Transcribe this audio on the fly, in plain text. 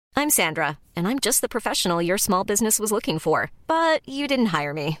I'm Sandra, and I'm just the professional your small business was looking for. But you didn't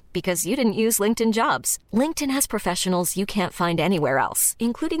hire me because you didn't use LinkedIn Jobs. LinkedIn has professionals you can't find anywhere else,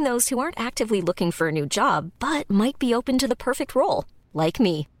 including those who aren't actively looking for a new job, but might be open to the perfect role, like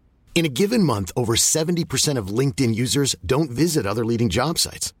me. In a given month, over 70% of LinkedIn users don't visit other leading job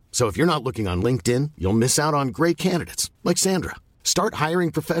sites. So if you're not looking on LinkedIn, you'll miss out on great candidates like Sandra. Start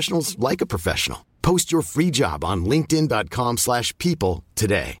hiring professionals like a professional. Post your free job on linkedin.com/people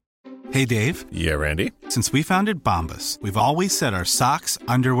today. Hey, Dave. Yeah, Randy. Since we founded Bombas, we've always said our socks,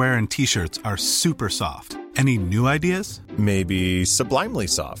 underwear, and T-shirts are super soft. Any new ideas? Maybe sublimely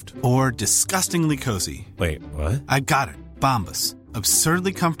soft. Or disgustingly cozy. Wait, what? I got it. Bombas.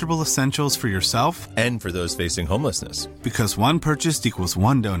 Absurdly comfortable essentials for yourself and for those facing homelessness. Because one purchased equals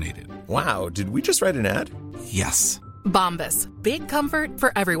one donated. Wow, did we just write an ad? Yes. Bombas. Big comfort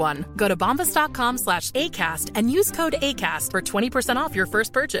for everyone. Go to bombas.com/ACAST and use code ACAST for 20% off your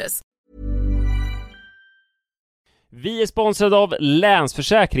first purchase. Vi är sponsrade av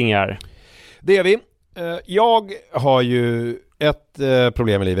Länsförsäkringar. Det är vi. Jag har ju ett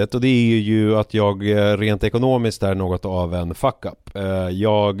problem i livet, och det är ju att jag rent ekonomiskt är något av en fuck-up.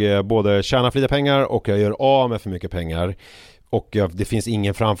 Jag både tjänar för lite pengar och jag gör av med för mycket pengar. Och det finns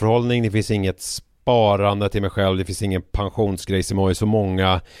ingen framförhållning, det finns inget sparande till mig själv, det finns ingen pensionsgrej som är så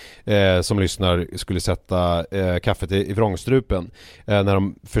många som lyssnar skulle sätta kaffet i vrångstrupen när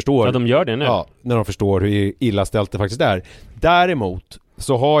de förstår. Ja, de gör det nu. Ja, när de förstår hur illa ställt det faktiskt är. Däremot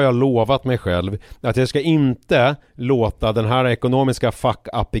så har jag lovat mig själv att jag ska inte låta den här ekonomiska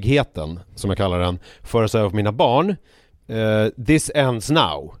fuck-uppigheten, som jag kallar den, föras över på mina barn. This ends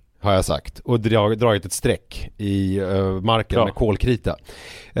now, har jag sagt, och dragit ett streck i marken med kolkrita.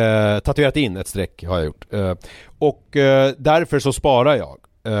 Tatuerat in ett streck har jag gjort. Och därför så sparar jag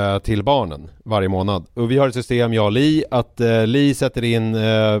till barnen varje månad. Och vi har ett system, jag och Li, att Li sätter in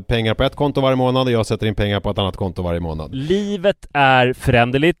pengar på ett konto varje månad och jag sätter in pengar på ett annat konto varje månad. Livet är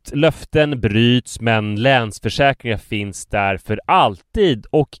föränderligt, löften bryts, men Länsförsäkringar finns där för alltid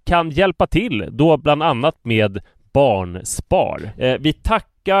och kan hjälpa till, då bland annat med barnspar. Vi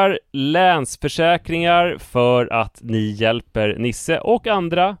tackar Länsförsäkringar för att ni hjälper Nisse och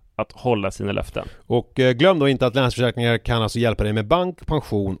andra att hålla sina löften. Och glöm då inte att Länsförsäkringar kan alltså hjälpa dig med bank,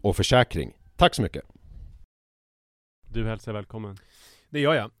 pension och försäkring. Tack så mycket. Du hälsar välkommen. Det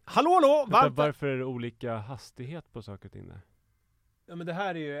gör jag. Hallå! Varför är det olika hastighet på saker och ting där? Ja, men det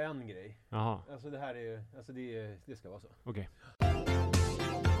här är ju en grej. Jaha. Alltså det här är ju, alltså det ska vara så. Okej.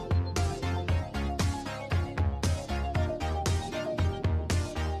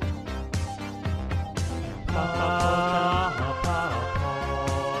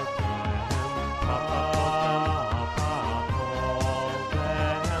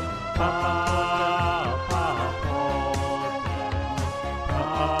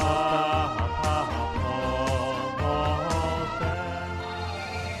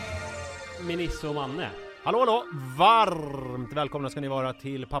 Nisse och Manne. Hallå! Varmt välkomna ska ni vara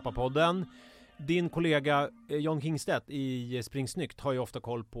till Pappapodden. Din kollega John Kingstedt i Springsnyggt har ju ofta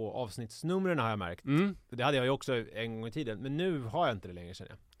koll på avsnittsnumren, har jag märkt. Det hade jag ju också en gång i tiden, men nu har jag inte det längre,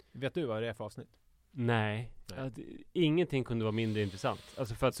 känner jag. Vet du vad det är för avsnitt? Nej. Ingenting kunde vara mindre intressant.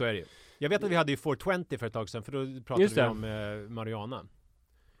 Alltså för att så är det ju. Jag vet att vi hade ju 420 för ett tag sedan, för då pratade vi om marijuana.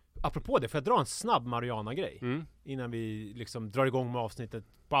 Apropå det, får jag dra en snabb marijuana-grej innan vi liksom drar igång med avsnittet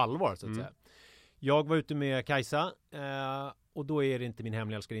på allvar, så att säga. Jag var ute med Kajsa och då är det inte min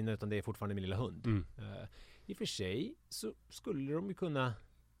hemliga älskarinna, utan det är fortfarande min lilla hund. I och för sig så skulle de ju kunna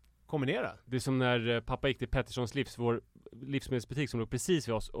kombinera. Det är som när pappa gick till Petterssons vår livsmedelsbutik som låg precis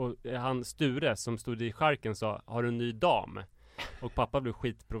vid oss, och han Sture som stod i skärken sa: har du en ny dam? Och pappa blev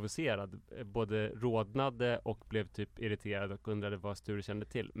skitprovocerad, både rodnade och blev typ irriterad och undrade vad Sture kände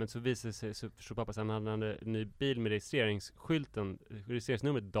till. Men så visade sig, så förstod pappa sen han hade en ny bil med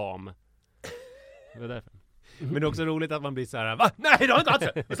registreringsnumret dam. Det var därför. Men det är också roligt att man blir så här: va? Nej, det har inte alls.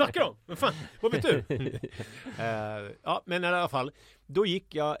 Vad snackar du om? Vad fan? Vad vet du? Ja, men i alla fall, då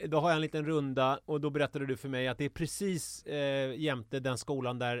har jag en liten runda, och då berättade du för mig att det är precis jämte den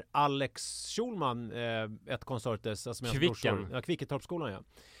skolan där Alex Schulman, ett konsortes, alltså Kvicken. Ja, Kvicketorpsskolan, ja.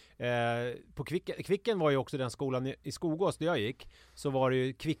 På Kvicken var ju också den skolan i Skogås där jag gick, så var det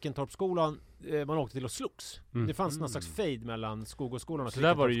ju Kvickentorpsskolan man åkte till och slogs. Det fanns någon slags fade mellan Skogåsskolan och Kvickentorpsskolan. Så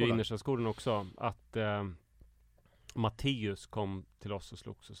där var det ju i innerstadsskolan också, att Matteus kom till oss och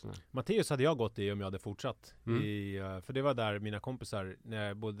slogs och sådär. Matteus hade jag gått i om jag hade fortsatt för det var där mina kompisar, när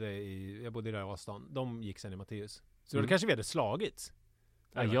jag bodde i där i Astan, de gick sen i Matteus. Så det kanske vi hade slagits.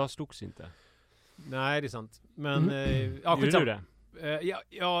 Ja, jag slogs inte. Nej, det är sant. Men gjorde du det?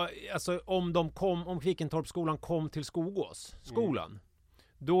 Ja, alltså om Kvickentorpsskolan kom till Skogås skolan,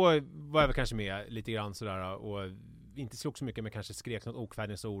 Då var jag väl kanske med lite grann sådär och inte slog så mycket men kanske skrek något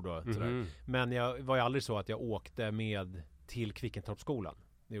okvädningsord och sådär. Men jag var ju aldrig så att jag åkte med till Kvickentorpsskolan.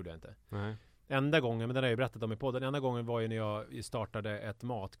 Det gjorde jag inte. Nej. Enda gången, men den har jag ju berättat om i podden, enda gången var ju när jag startade ett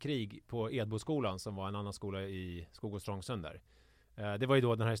matkrig på Edboskolan som var en annan skola i Skog och Strångsund där. Det var ju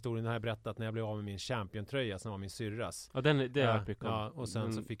då den här historien har jag berättat när jag blev av med min championtröja som var min syrras. Ja, det är och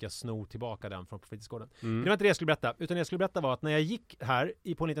sen så fick jag sno tillbaka den från fritidsgården. Det var inte det jag skulle berätta, utan det jag skulle berätta var att när jag gick här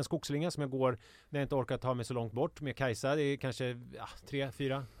på en liten skogslinga som jag går när jag inte orkar ta mig så långt bort med Kajsa, det är kanske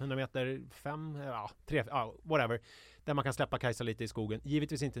 300-400 meter, 3, whatever, där man kan släppa Kajsa lite i skogen.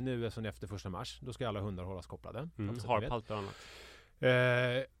 Givetvis inte nu eftersom det är efter 1 mars, då ska alla hundar hållas kopplade. Harpaltar och annat.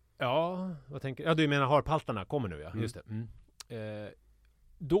 Vad tänker du? Ja, du menar harpaltarna kommer nu, ja. Just det.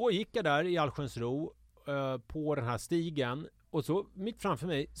 Då gick jag där i allsköns ro på den här stigen och så mitt framför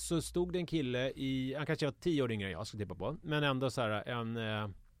mig så stod det en kille han kanske var 10 år yngre än jag skulle tippa på, men ändå så här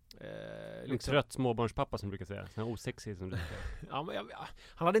en trött småbarnspappa som brukar säga, sån osexig som du säger.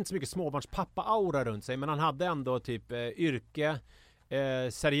 Han hade inte så mycket småbarnspappa-aura runt sig, men han hade ändå typ yrke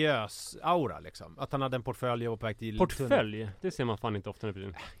seriös aura liksom. Att han hade en portfölj och var på väg till... Portfölj? Det ser man fan inte ofta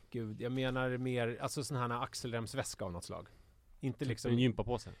nu. Gud, jag menar mer alltså sån här axelremsväska av något slag. Inte liksom... En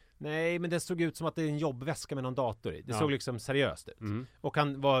gympapåse? Nej, men det såg ut som att det är en jobbväska med någon dator i. Det såg liksom seriöst ut. Och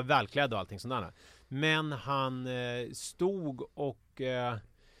han var välklädd och allting sånt där. Men han stod och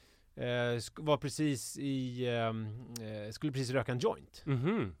var precis skulle precis röka en joint.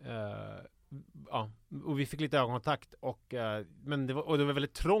 Och vi fick lite ögonkontakt men det var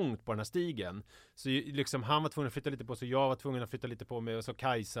väldigt trångt på den här stigen, så liksom han var tvungen att flytta lite på sig, jag var tvungen att flytta lite på mig och så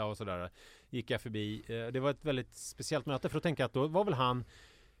Kajsa och sådär gick jag förbi. Det var ett väldigt speciellt möte, för att tänka att då var väl han,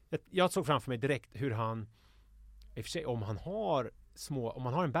 jag såg framför mig direkt hur han i och för sig, om han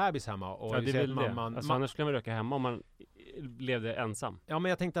har en bebis hemma och det vill mamman, alltså annars skulle man röka hemma om man levde ensam. Ja, men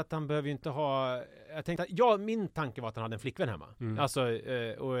jag tänkte att han behöver ju inte ha... min tanke var att han hade en flickvän hemma. Alltså,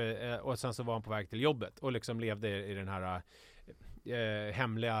 och sen så var han på väg till jobbet och liksom levde i den här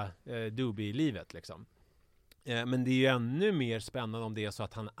hemliga doobie-livet liksom. Men det är ju ännu mer spännande om det är så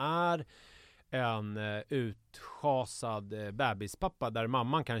att han är en utschasad bebispappa där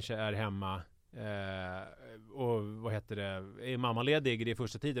mamman kanske är hemma och är mammaledig i det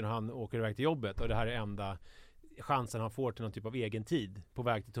första tiden och han åker iväg till jobbet och det här är enda chansen han får till någon typ av egen tid på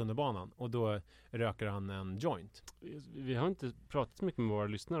väg till tunnelbanan och då röker han en joint. Vi har inte pratat så mycket med våra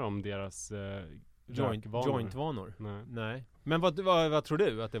lyssnare om deras jointvanor. Nej. Men vad tror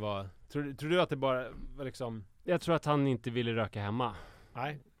du att det var? Tror du att det bara var liksom... Jag tror att han inte ville röka hemma.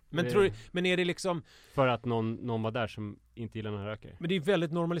 Nej. Men är det liksom... För att någon var där som inte gillar när han röker. Men det är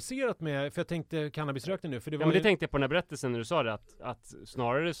väldigt normaliserat med... För jag tänkte cannabisrökning nu. För det var men det tänkte jag på den här berättelsen när du sa det. Att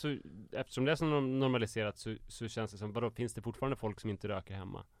snarare så... Eftersom det är så normaliserat så känns det som... Vadå, finns det fortfarande folk som inte röker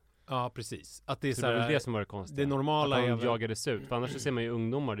hemma? Ja, precis. Att det är så det var det som var det konstiga. Det normala att de jagades ut. För annars så ser man ju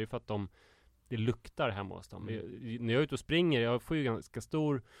ungdomar. Det är för att det luktar hemma hos dem. När jag är ute och springer, jag får ju ganska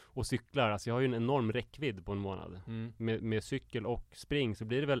stor och cyklar, alltså jag har ju en enorm räckvidd på en månad. Med cykel och spring så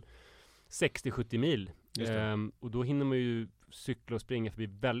blir det väl 60-70 mil. Och då hinner man ju cykla och springa förbi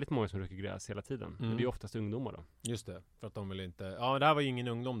väldigt många som röker gräs hela tiden. Och det är oftast ungdomar då. Just det, för att de vill inte... Ja, det här var ju ingen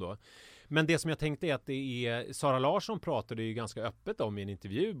ungdom då. Men det som jag tänkte är att det är... Sara Larsson pratade ju ganska öppet om i en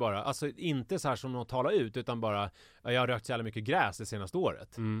intervju bara. Alltså inte så här som någon talar ut, utan bara jag har rökt så jävla mycket gräs det senaste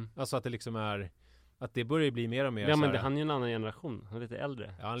året. Alltså att det liksom är... Att det börjar bli mer och mer. Ja, men han är ju en annan generation. Han är lite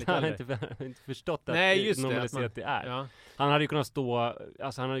äldre. Ja, han har inte förstått att normaliserat det är. Ja. Han hade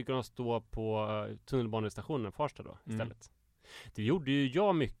ju kunnat stå på tunnelbanestationen Farsta då istället. Det gjorde ju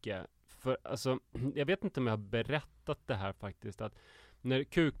jag mycket. För alltså, jag vet inte om jag har berättat det här faktiskt. Att när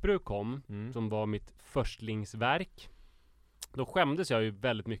Kukbruk kom, som var mitt förstlingsverk, då skämdes jag ju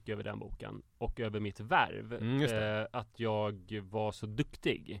väldigt mycket över den boken. Och över mitt värv. Att jag var så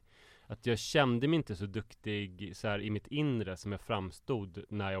duktig. Att jag kände mig inte så duktig så här, i mitt inre som jag framstod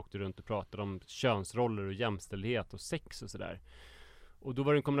när jag åkte runt och pratade om könsroller och jämställdhet och sex och sådär. Och då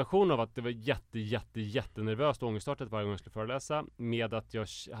var det en kombination av att det var jätte nervöst och ångestartat varje gång jag skulle föreläsa, med att jag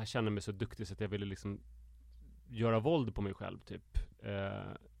kände mig så duktig så att jag ville liksom göra våld på mig själv typ.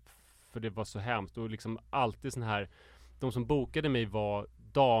 För det var så hemskt. Och liksom alltid sån här, de som bokade mig var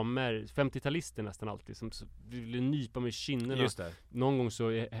damer, 50-talister nästan alltid, som ville nypa mig i kinderna. Just det. Någon gång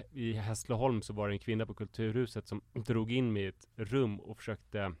så i Hässleholm så var det en kvinna på Kulturhuset som drog in mig i ett rum och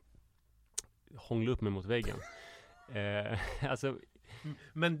försökte hångla upp mig mot väggen. Alltså...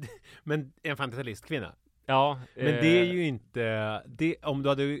 Men en 50-talistkvinna? Ja. Men det är ju inte... om du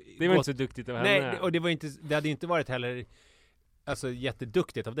hade det var inte så duktigt av henne. Nej, och det hade inte varit heller... alltså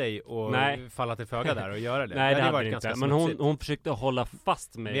jätteduktigt av dig att falla till föga där och göra det. Nej, det hade varit det ganska inte. Men hon försökte hålla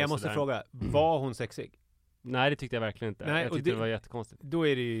fast mig. Men jag måste fråga, var hon sexig? Nej, det tyckte jag verkligen inte. Nej, jag tyckte det var jättekonstigt. Då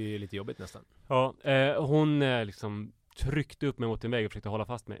är det ju lite jobbigt nästan. Ja, hon liksom tryckte upp mig mot en vägg och försökte hålla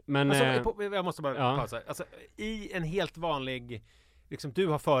fast mig. Men alltså, jag måste bara pausa. Alltså, i en helt vanlig, liksom, du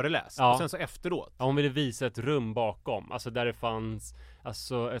har föreläst och sen så efteråt. Ja, hon ville visa ett rum bakom. Alltså där det fanns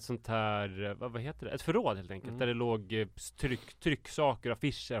alltså ett sånt här, vad heter det? Ett förråd helt enkelt. Där det låg trycksaker och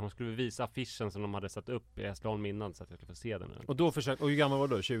affischer. Hon skulle visa affischen som de hade satt upp i Hässleholm innan så att jag skulle få se den. Och då och hur gammal var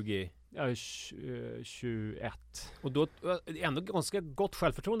du då? 20? Ja, 21. Och då ändå ganska gott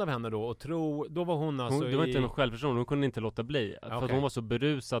självförtroende av henne då och då var hon alltså det var inte någon självförtroende, hon kunde inte låta bli. Okay. För att hon var så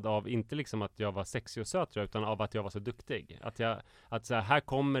berusad av, inte liksom att jag var sexig och söt utan av att jag var så duktig. Att så här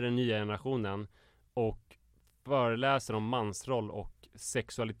kommer den nya generationen och föreläser om mansroll och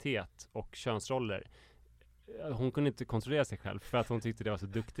sexualitet och könsroller. Hon kunde inte kontrollera sig själv för att hon tyckte det var så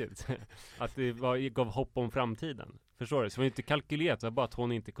duktigt. Att det gav hopp om framtiden. Förstår du? Så det var inte kalkylerat, det var bara att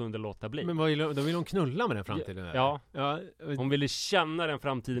hon inte kunde låta bli. Men då ville hon knulla med den framtiden? Ja. Hon ville känna den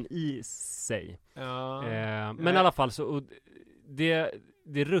framtiden i sig. Men i alla fall så det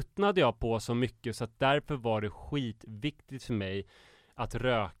ruttnade jag på så mycket så att därför var det skitviktigt för mig att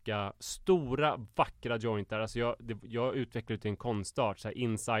röka stora, vackra jointar. Alltså jag utvecklade till en konstart, så här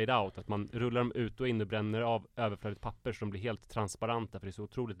inside out, att man rullar dem ut och in och bränner av överflödigt papper så de blir helt transparenta för det är så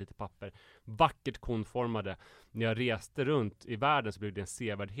otroligt lite papper. Vackert konformade. När jag reste runt i världen så blev det en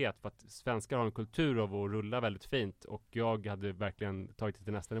sevärdhet för att svenskar har en kultur av att rulla väldigt fint och jag hade verkligen tagit det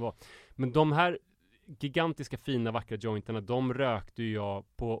till nästa nivå. Men de här gigantiska fina vackra jointarna, de rökte jag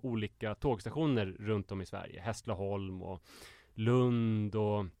på olika tågstationer runt om i Sverige. Hässleholm och Lund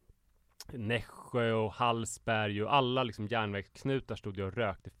och Nässjö och Hallsberg och alla liksom järnvägsknutar stod jag och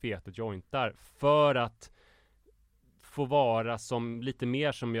rökte feta jointar för att få vara som lite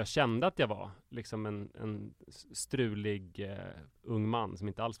mer som jag kände att jag var, liksom en strulig ung man som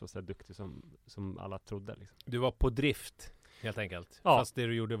inte alls var så duktig som alla trodde liksom. Du var på drift helt enkelt. Ja. Fast det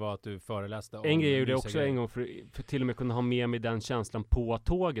du gjorde var att du föreläste om... En grej gjorde jag också en gång för till och med kunna ha med mig den känslan på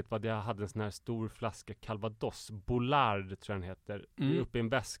tåget, var att jag hade en sån här stor flaska Calvados, Bollard tror jag den heter, uppe i en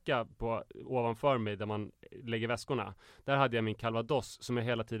väska ovanför mig där man lägger väskorna. Där hade jag min Calvados som jag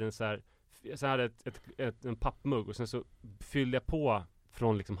hela tiden så här... Sen hade jag en pappmugg och sen så fyllde jag på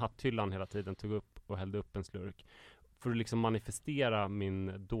från liksom hatthyllan hela tiden, tog upp och hällde upp en slurk för att liksom manifestera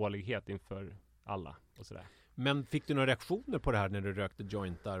min dålighet inför alla och sådär. Men fick du några reaktioner på det här när du rökte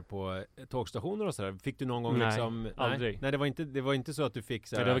jointar på tågstationer och sådär? Fick du någon gång liksom... Aldrig. Nej, det var inte så att du fick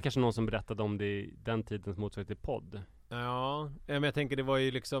såhär... Det var kanske någon som berättade om det i den tidens motsvarighet till podd. Ja, men jag tänker det var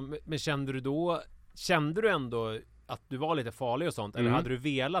ju liksom... Men kände du ändå att du var lite farlig och sånt? Eller hade du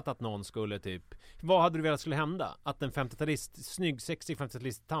velat att någon skulle typ... Vad hade du velat skulle hända? Att en 50-talist, snygg, sexig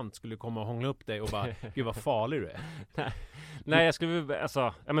 50-talist-tant skulle komma och hångla upp dig och bara gud vad farlig du är. Nej, jag skulle...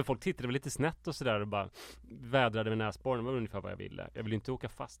 Alltså, ja, men folk tittade väl lite snett och sådär och bara vädrade med näsborren. Det var ungefär vad jag ville. Jag vill inte åka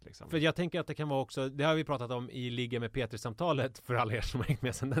fast liksom. För jag tänker att det kan vara också... Det har vi pratat om i Ligga med Petri-samtalet för alla er som har hängt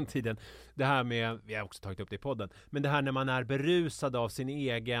med sedan den tiden. Det här med... Vi har också tagit upp det i podden. Men det här när man är berusad av sin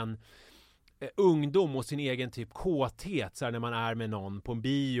egen... ungdom och sin egen typ kåthet, så här, när man är med någon på en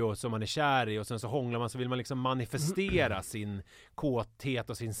bio som man är kär i och sen så hånglar man, så vill man liksom manifestera sin kåthet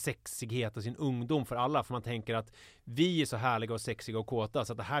och sin sexighet och sin ungdom för alla, för man tänker att vi är så härliga och sexiga och kåta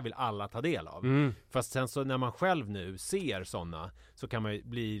så att det här vill alla ta del av. Fast sen så när man själv nu ser sådana så kan man ju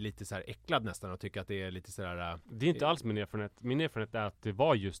bli lite så här äcklad nästan och tycka att det är lite så här... Det är inte alls min erfarenhet. Min erfarenhet är att det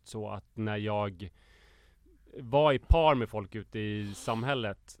var just så att när jag var i par med folk ute i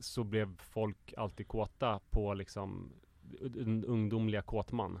samhället så blev folk alltid kåta på liksom ungdomliga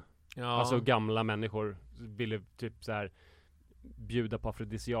kåtman. Ja. Alltså gamla människor ville typ så här bjuda på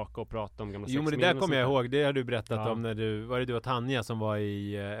afrodisiaka och prata om gamla sexminnen. Jo, men det där kommer jag ihåg. Det har du berättat om när var det du och Tanja som var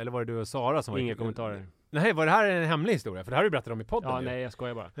i, eller var det du och Sara som var i... Inga kommentarer. Nej, var det här en hemlig historia? För det här har du berättat om i podden. Ja, ju. Nej, jag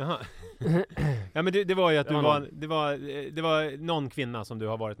skojar bara. Jaha. Ja, men det var ju att det var någon kvinna som du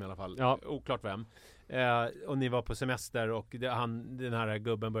har varit med i alla fall. Ja. Oklart vem. Och ni var på semester och den här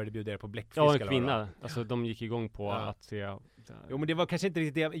gubben började bjuda er på bläckfisk. Ja, en kvinna. Alltså de gick igång på att se... Jo, men det var kanske inte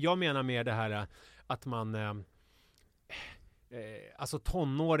riktigt det. Jag menar mer det här att man... alltså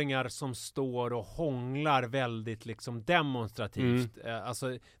tonåringar som står och hånglar väldigt liksom demonstrativt.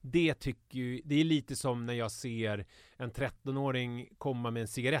 Alltså det tycker ju, det är lite som när jag ser en 13-åring komma med en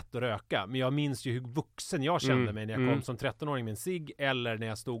cigarett och röka. Men jag minns ju hur vuxen jag kände mig när jag kom som 13-åring med en cigg, eller när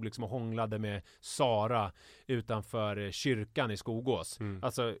jag stod liksom och hånglade med Sara utanför kyrkan i Skogås.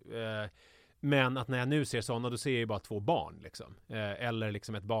 Alltså men att när jag nu ser sådana, då ser jag ju bara 2 barn liksom. Eller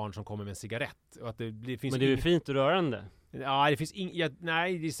liksom ett barn som kommer med en cigarett. Och att det finns... Men det är ju fint och rörande. Ja, det finns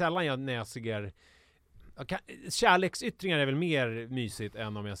nej, det är sällan när jag ser... Kärleksyttringar är väl mer mysigt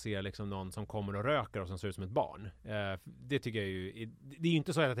än om jag ser liksom någon som kommer och röker och som ser ut som ett barn. Det tycker jag ju... Det är ju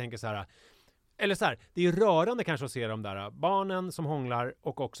inte så att jag tänker så här... Eller så här, det är ju rörande kanske att se de där barnen som hånglar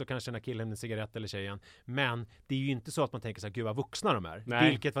och också kanske när killen en cigarett eller tjejen. Men det är ju inte så att man tänker så här, gud vad vuxna de är. Nej.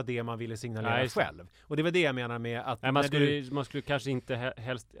 Vilket var det man ville signalera själv. Och det var det jag menar med att... Nej, man skulle kanske inte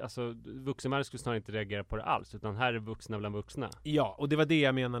helst... Alltså, vuxenmänniskor skulle snarare inte reagera på det alls. Utan här är vuxna bland vuxna. Ja, och det var det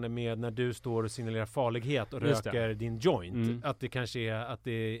jag menade med när du står och signalerar farlighet och röker din joint. Att det kanske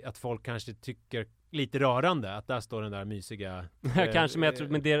är att folk kanske tycker... lite rörande att där står den där mysiga... Kanske,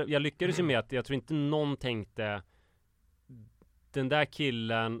 men jag lyckades ju med att jag tror inte någon tänkte den där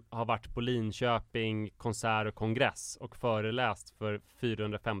killen har varit på Linköping konsert och kongress och föreläst för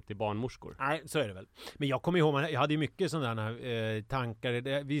 450 barnmorskor. Nej, så är det väl. Men jag kommer ihåg, jag hade ju mycket sådana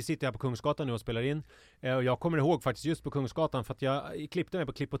tankar. Vi sitter här på Kungsgatan nu och spelar in. Och jag kommer ihåg faktiskt just på Kungsgatan för att jag klippte mig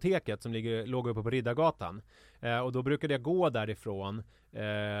på Klippoteket som låg uppe på Riddargatan. Och då brukade jag gå därifrån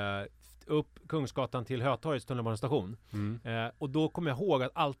upp Kungsgatan till Hötorgets tunnelbanestation. Och då kommer jag ihåg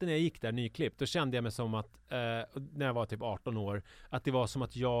att alltid när jag gick där nyklippt, då kände jag mig som att när jag var typ 18 år, att det var som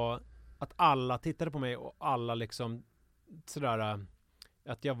att alla tittade på mig och alla liksom sådär,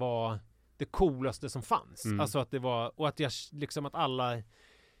 att jag var det coolaste som fanns. Alltså att det var, och att jag liksom att alla,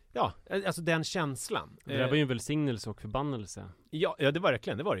 ja, alltså den känslan. Det där var ju en välsignelse och förbannelse. Ja, det var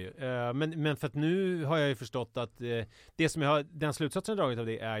verkligen, det var det ju. Men för att nu har jag ju förstått att det som den slutsatsen jag dragit av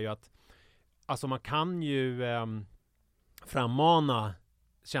det är ju att alltså man kan ju frammana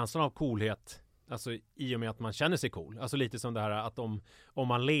känslan av coolhet, alltså i och med att man känner sig cool. Alltså lite som det här att om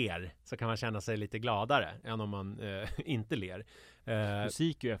man ler så kan man känna sig lite gladare än om man inte ler.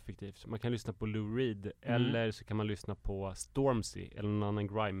 Musik är ju effektivt. Man kan lyssna på Lou Reed eller så kan man lyssna på Stormzy eller någon annan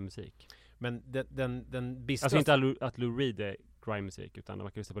grime-musik. Men den bistra... Alltså inte att Lou Reed är grime-musik, utan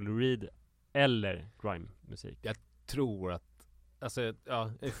man kan lyssna på Lou Reed eller grime-musik. Jag tror att alltså,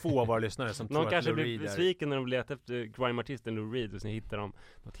 ja, få av våra lyssnare som tror att Lou Reed är... Någon kanske blir besviken när de letar efter grime-artisten Lou Reed och sen hittar de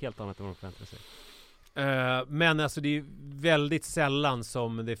något helt annat än vad de förväntar sig. Men alltså det är väldigt sällan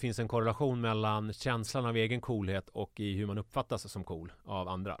som det finns en korrelation mellan känslan av egen coolhet och i hur man uppfattas som cool av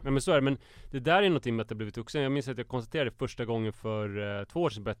andra. Ja, men så är det, men det där är någonting med att det blivit vuxen. Jag minns att jag konstaterade första gången för 2 år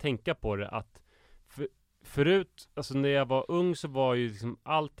sedan började tänka på det att förut, alltså när jag var ung så var ju liksom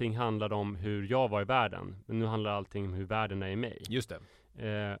allting handlade om hur jag var i världen. Men nu handlar allting om hur världen är i mig. Just det.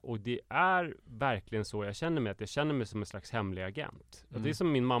 Och det är verkligen så jag känner mig, att jag känner mig som en slags hemlig agent. Och det är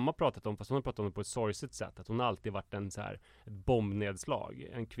som min mamma pratat om, fast hon har pratat om det på ett sorgset sätt, att hon alltid varit ett bombnedslag,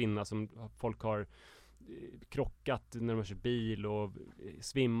 en kvinna som folk har krockat när de har kört bil och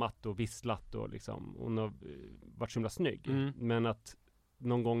svimmat och visslat och liksom, hon har varit så himla snygg. Men att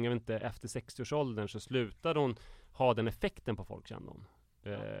någon gång, jag vet inte, efter 60-årsåldern så slutade hon ha den effekten på folk, kände hon.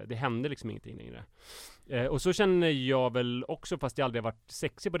 Det hände liksom ingenting längre. Och så känner jag väl också, fast jag aldrig har varit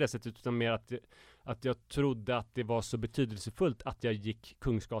sexig på det sättet, utan mer att jag trodde att det var så betydelsefullt att jag gick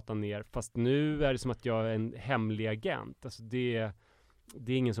Kungsgatan ner, fast nu är det som att jag är en hemlig agent. Alltså det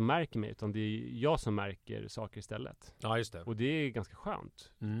är ingen som märker mig, utan det är jag som märker saker istället. Ja, just det. Och det är ganska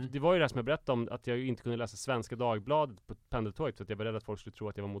skönt. Det var ju det som jag berättade om, att jag inte kunde läsa Svenska Dagbladet på pendeltåget för att jag var rädd att folk skulle tro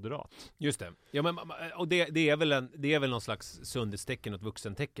att jag var moderat. Just det. Ja, men, och det är väl någon slags sundhetstecken och ett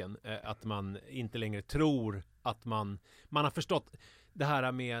vuxentecken, att man inte längre tror att man har förstått det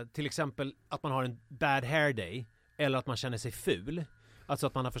här med till exempel att man har en bad hair day eller att man känner sig ful. Alltså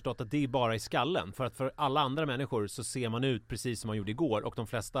att man har förstått att det är bara i skallen. För att för alla andra människor så ser man ut precis som man gjorde igår. Och de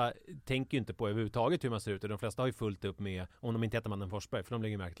flesta tänker ju inte på överhuvudtaget hur man ser ut. Och de flesta har ju fullt upp med, om de inte heter Mannen Forsberg, för de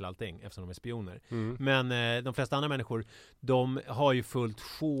lägger märke till allting eftersom de är spioner. Men de flesta andra människor, de har ju fullt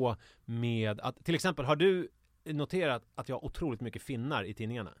sjå med att, till exempel, har du noterat att jag har otroligt mycket finnar i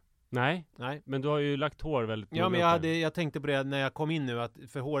tidningarna? Nej, men du har ju lagt hår väldigt. Ja, men jag tänkte på det när jag kom in nu, att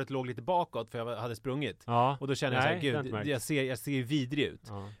för håret låg lite bakåt för jag hade sprungit. Ja. Och då känner jag så här, gud, jag ser vidrig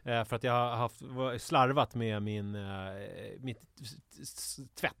ut. Ja. För att jag har slarvat med mitt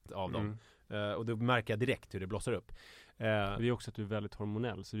tvätt av dem. Och då märker jag direkt hur det blossar upp. Det är också att du är väldigt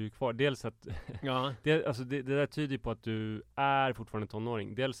hormonell, så du är kvar. Dels att det där tyder på att du är fortfarande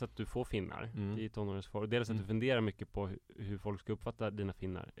tonåring. Dels att du får finnar i tonåringsfar, och dels att du funderar mycket på hur folk ska uppfatta dina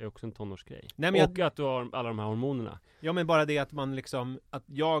finnar är också en tonårsgrej. Nej, och att du har alla de här hormonerna. Ja, men bara det att man liksom, att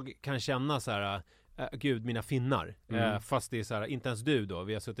jag kan känna så här, gud, mina finnar. Fast det är så här, inte ens du då,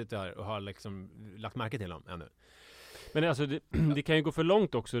 vi har suttit där och har liksom lagt märke till dem ännu. Men alltså det kan ju gå för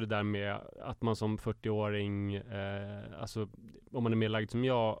långt också, det där med att man som 40-åring, alltså om man är mer lagd som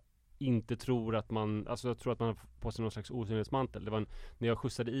jag, inte tror att man, alltså jag tror att man har på sig någon slags osynlighetsmantel. Det var när jag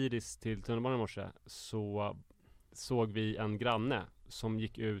skjutsade Iris till tunnelbanan i morse, så såg vi en granne som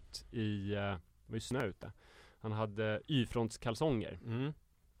gick ut i, det var ju snö ute. Han hade Y-frontskalsonger.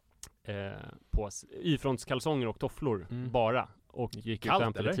 Y-frontskalsonger och tofflor bara. Och gick ut och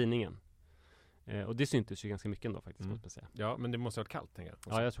hämtade tidningen. Och det syntes ju ganska mycket ändå faktiskt, måste man säga. Ja, men det måste ha varit kallt, tänker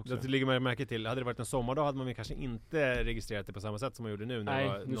jag. Ja, jag tror också det ligger man märke till. Hade det varit en sommardag hade man kanske inte registrerat det på samma sätt som man gjorde nu. När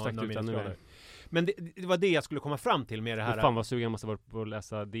Nej, nu stack det ut ännu mer. Men det var det jag skulle komma fram till med det här. Fan vad sugen måste ha varit på att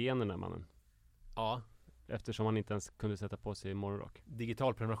läsa DN, den där mannen. Ja. Eftersom han inte ens kunde sätta på sig morgonrock.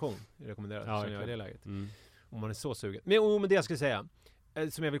 Digital prenumeration rekommenderas, ja, jag i det läget. Mm. Om man är så sugen. Men det jag skulle säga,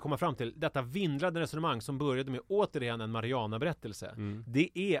 som jag vill komma fram till, detta vindlade resonemang som började med återigen en Mariana-berättelse.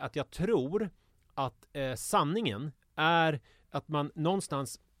 Det är att jag tror att sanningen är att man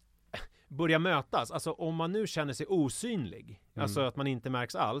någonstans börjar mötas. Alltså om man nu känner sig osynlig, alltså att man inte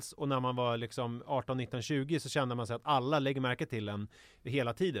märks alls, och när man var liksom 18, 19, 20 så kände man sig att alla lägger märke till en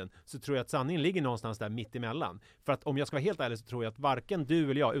hela tiden, så tror jag att sanningen ligger någonstans där mitt emellan. För att om jag ska vara helt ärlig så tror jag att varken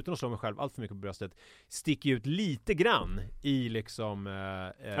du eller jag, utan att slå mig själv allt för mycket på bröstet, sticker ut lite grann i liksom...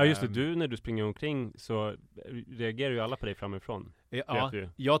 ja just det, du när du springer omkring så reagerar ju alla på dig framifrån. Ja,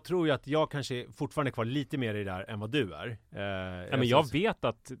 jag tror ju att jag kanske fortfarande är kvar lite mer i det där än vad du är. Ja, men jag vet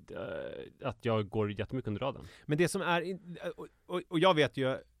att jag går jättemycket under raden. Men det som är... Och jag vet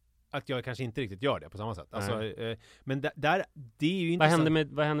ju att jag kanske inte riktigt gör det på samma sätt. Alltså, men där, det är ju inte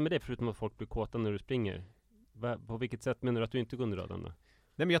vad händer med det förutom att folk blir kåta när du springer? På vilket sätt menar du att du inte går under raden då?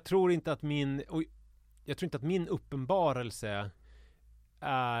 Nej, men jag tror inte att min uppenbarelse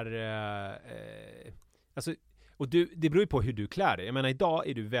är... alltså... Och det beror ju på hur du klär dig. Jag menar, idag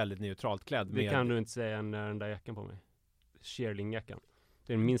är du väldigt neutralt klädd. Det kan du inte säga när den där jackan på mig. Shearling-jackan.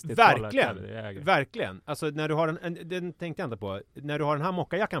 Det är den minst Verkligen. Alltså när du har den tänkte jag inte på. När du har den här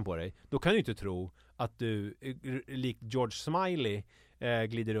mockajackan på dig, då kan du inte tro att du, likt George Smiley,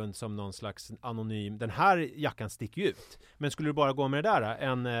 glider runt som någon slags anonym. Den här jackan sticker ut. Men skulle du bara gå med det där,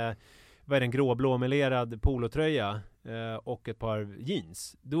 en gråblå melerad polotröja och ett par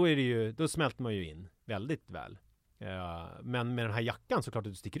jeans, då smälter man ju in väldigt väl. Men med den här jackan så klart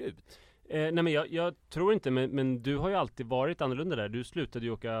att du sticker ut. Nej, men jag tror inte, men du har ju alltid varit annorlunda där. Du slutade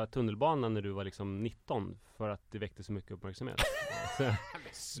ju åka tunnelbana när du var liksom 19 för att det väckte så mycket uppmärksamhet.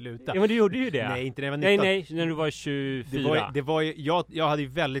 Sluta. Ja, men du gjorde ju det. Nej, inte när jag var 19. Nej, när du var 24. Det var jag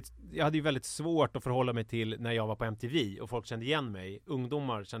hade ju väldigt svårt att förhålla mig till när jag var på MTV och folk kände igen mig.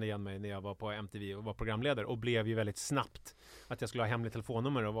 Ungdomar kände igen mig när jag var på MTV och var programledare, och blev ju väldigt snabbt att jag skulle ha hemligt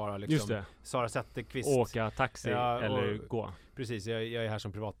telefonnummer och vara liksom Sara Zetterqvist. Åka taxi eller gå. Precis, jag är här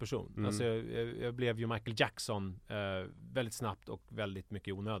som privatperson. Alltså jag blev ju Michael Jackson väldigt snabbt och väldigt mycket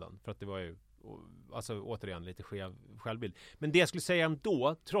i onödan, för att det var ju alltså återigen lite skev självbild. Men det jag skulle säga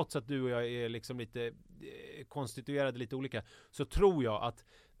ändå, trots att du och jag är liksom lite konstituerade lite olika, så tror jag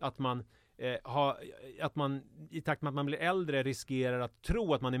att man i takt med att man blir äldre riskerar att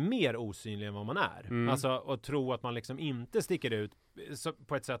tro att man är mer osynlig än vad man är. Alltså att tro att man liksom inte sticker ut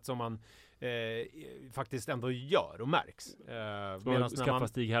på ett sätt som man faktiskt ändå gör och märks. Skaffa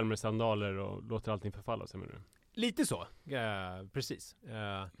Stig-Helmer sandaler och låter allting förfalla, säger du? Lite så, precis.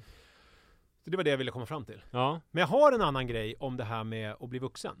 Så det var det jag ville komma fram till. Ja. Men jag har en annan grej om det här med att bli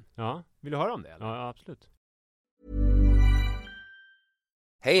vuxen. Ja. Vill du höra om det? Eller? Ja, absolut.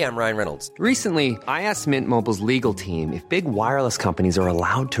 Hey, I'm Ryan Reynolds. Recently, I asked Mint Mobile's legal team if big wireless companies are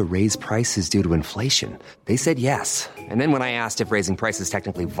allowed to raise prices due to inflation. They said yes. And then when I asked if raising prices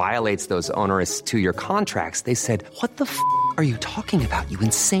technically violates those onerous two-year contracts, they said, "What the f*** are you talking about, you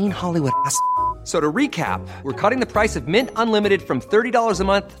insane Hollywood ass?" So to recap, we're cutting the price of Mint Unlimited from $30 a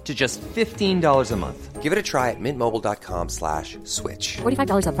month to just $15 a month. Give it a try at mintmobile.com/switch.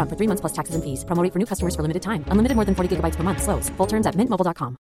 $45 up front for 3 months plus taxes and fees. Promo rate for new customers for limited time. Unlimited more than 40 gigabytes per month. Slows full terms at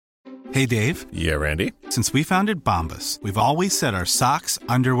mintmobile.com. Hey, Dave. Yeah, Randy. Since we founded Bombas, we've always said our socks,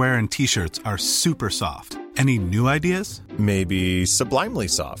 underwear, and T-shirts are super soft. Any new ideas? Maybe sublimely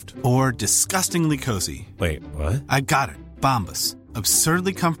soft. Or disgustingly cozy. Wait, what? I got it. Bombas.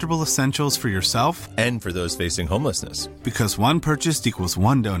 Absurdly comfortable essentials for yourself and for those facing homelessness. Because one purchased equals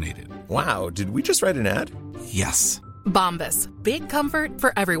one donated. Wow, did we just write an ad? Yes. Bombas. Big comfort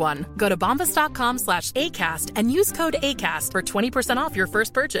for everyone. Go to bombas.com/ACAST and use code ACAST for 20% off your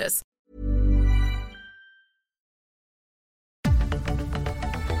first purchase.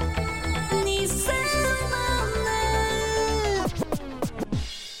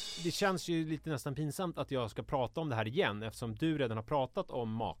 Det känns ju lite nästan pinsamt att jag ska prata om det här igen, eftersom du redan har pratat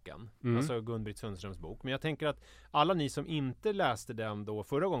om Maken, alltså Gun-Britt Sundströms bok. Men jag tänker att alla ni som inte läste den då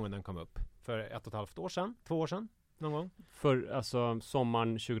förra gången den kom upp, för 1,5 år sedan, 2 år sedan, någon gång. För alltså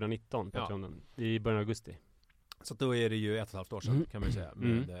sommaren 2019, i början av augusti. Så då är det ju 1,5 år sedan kan man ju säga,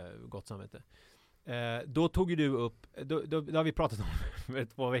 med gott samvete. Då tog ju du upp, då har vi pratat om för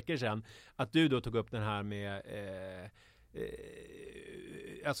 2 veckor sedan, att du då tog upp den här med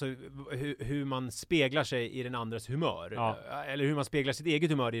alltså hur man speglar sig i den andres humör. Ja. Eller hur man speglar sitt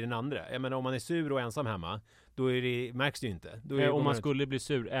eget humör i den andra. Jag menar, om man är sur och ensam hemma, då märks det ju inte. Då om man skulle bli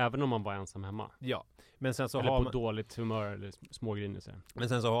sur även om man var ensam hemma. Ja, men sen så eller har på man dåligt humör eller smågrinelse. Men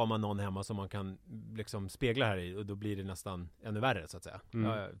sen så har man någon hemma som man kan liksom spegla här i, och då blir det nästan ännu värre så att säga.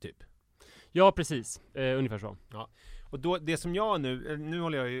 Ja, typ. Ja, precis. Ungefär så. Ja. Och då, det som jag nu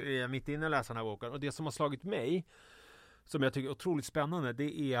håller jag ju mitt inne och läser den här boken, och det som har slagit mig, som jag tycker är otroligt spännande,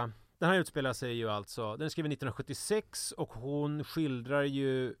 det är, den här utspelar sig ju alltså, den är skriven 1976 och hon skildrar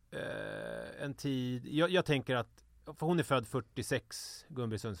ju en tid, jag tänker att, för hon är född 46,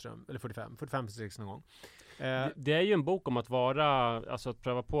 Gun-Britt Sundström, eller 45-46 någon gång. Det är ju en bok om att vara, alltså att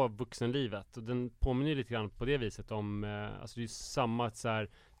pröva på vuxenlivet, och den påminner lite grann på det viset om, alltså det är samma så här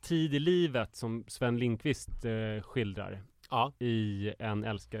tid i livet som Sven Lindqvist skildrar i En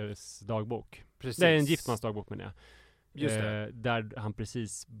älskares dagbok. Precis. Det är en giftmans dagbok, menar jag. Just det. Där han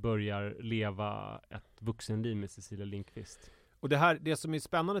precis börjar leva ett vuxenliv med Cecilia Lindqvist. Och det som är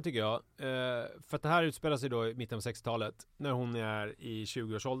spännande tycker jag, för att det här utspelar sig då i mitten av 60-talet, när hon är i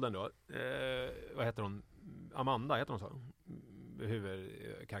 20-årsåldern då. Vad heter hon? Amanda, heter hon så?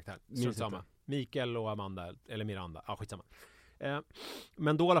 Huvudkaraktär. Samma. Mikael och Amanda, eller Miranda. Ja, skitsamma.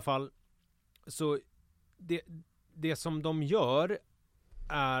 Men då i alla fall, så det som de gör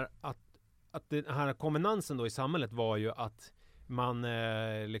är att den här konvenansen då i samhället var ju att man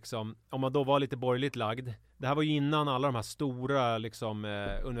liksom, om man då var lite borgerligt lagd, det här var ju innan alla de här stora liksom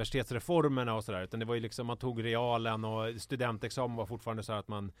universitetsreformerna och sådär, utan det var ju liksom, man tog realen och studentexamen var fortfarande så här att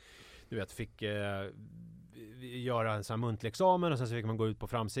man, du vet, fick göra en sån här muntlig examen och sen så fick man gå ut på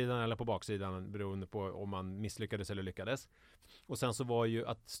framsidan eller på baksidan beroende på om man misslyckades eller lyckades. Och sen så var ju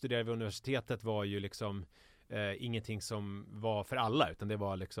att studera vid universitetet var ju liksom ingenting som var för alla, utan det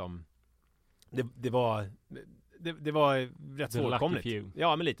var liksom det var rätt svårkomligt.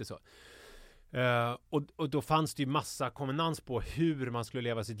 Ja, men lite så. Och då fanns det ju massa konvenans på hur man skulle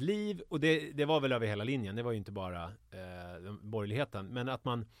leva sitt liv, och det var väl över hela linjen. Det var ju inte bara borgerligheten, men att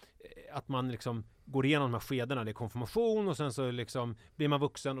man liksom går igenom de här skedena. Det är konfirmation och sen så liksom blir man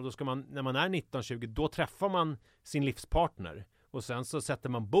vuxen, och då ska man, när man är 19-20, då träffar man sin livspartner, och sen så sätter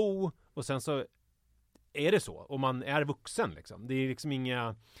man bo, och sen så är det så, och man är vuxen liksom. Det är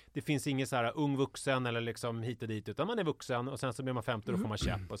liksom det finns ingen så här ung vuxen eller liksom hit och dit, utan man är vuxen, och sen så blir man 50 och då får man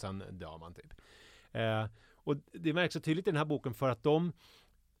käpp och sen dör man typ. Och det märks så tydligt i den här boken, för att de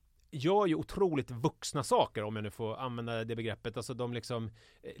gör ju otroligt vuxna saker, om jag nu får använda det begreppet. Alltså de liksom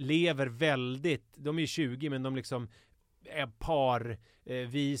lever väldigt, de är ju 20, men de liksom är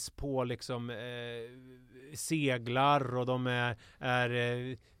parvis på liksom seglar, och de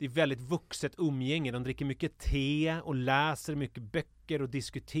det är väldigt vuxet umgänge. De dricker mycket te och läser mycket böcker och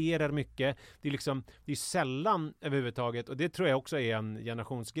diskuterar mycket. Det är liksom, det är sällan överhuvudtaget, och det tror jag också är en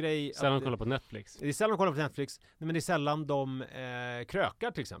generationsgrej. Sällan kollar på Netflix. Det är sällan kollar på Netflix, men det är sällan de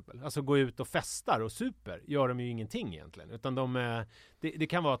krökar till exempel. Alltså går ut och festar och super, gör de ju ingenting egentligen. Utan det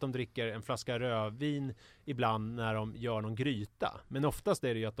kan vara att de dricker en flaska rödvin ibland när de gör någon gryta. Men oftast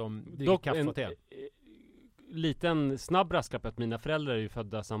är det ju att de dricker kaffe och te. Liten snabb brasklapp att mina föräldrar är ju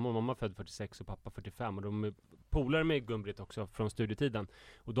födda samma år. Mamma född 46 och pappa 45, och de är polare med Gun-Britt också från studietiden,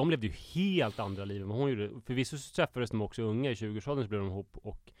 och de levde ju helt andra liv än hon gjorde. Förvisso träffades de också unga, i 20-årsåldern så blev de ihop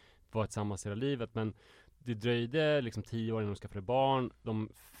och var tillsammans hela livet, men det dröjde liksom 10 år innan de skaffade barn. De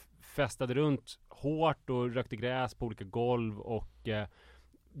festade runt hårt och rökte gräs på olika golv, och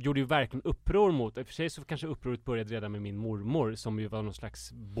gjorde ju verkligen uppror mot, i och för sig så kanske upproret började redan med min mormor, som ju var någon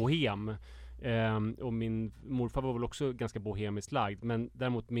slags bohem. Och min morfar var väl också ganska bohemiskt lagd, men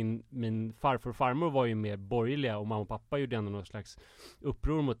däremot min farfar och farmor var ju mer borgerliga, och mamma och pappa gjorde ändå någon slags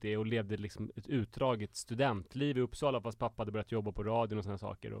uppror mot det och levde liksom ett utdraget studentliv i Uppsala, fast pappa hade börjat jobba på radion och sådana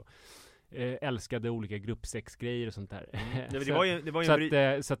saker, och älskade olika gruppsexgrejer och sånt där.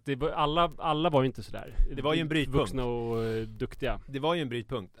 Alla var ju inte sådär. Det var ju en brytpunkt. Vuxna och duktiga. Det var ju en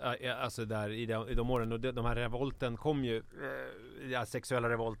brytpunkt, alltså där i de åren, och de här revolten kom ju, sexuella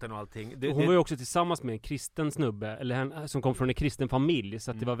revolten och allting. Hon var ju också tillsammans med en kristen snubbe, eller som kom från en kristen familj,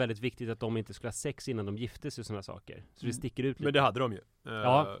 så att det var väldigt viktigt att de inte skulle ha sex innan de gifte sig och sådana saker. Så det sticker ut lite. Men det hade de ju.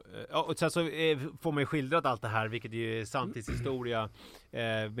 Ja. Och sen så får man ju skildrat allt det här, vilket är samtidshistoria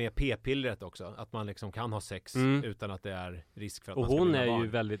med p-pillret också, att man liksom kan ha sex utan att det är risk för att och man ska hon bli är barn. ju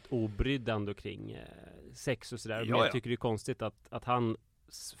väldigt obryddande kring sex och sådär, men Ja. jag tycker det är konstigt att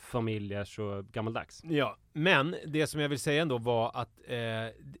hans familj är så gammaldags. Ja, men det som jag vill säga ändå var att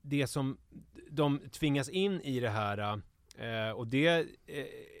det som de tvingas in i det här, och det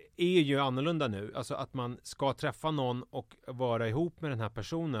är ju annorlunda nu. Alltså att man ska träffa någon och vara ihop med den här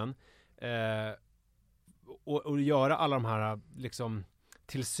personen och göra alla de här liksom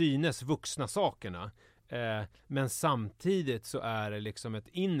till synes vuxna sakerna. Men samtidigt så är det liksom ett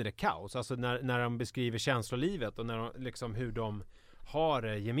inre kaos. Alltså när de beskriver känslolivet och när de, liksom hur de har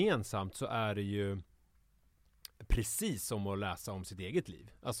det gemensamt, så är det ju precis som att läsa om sitt eget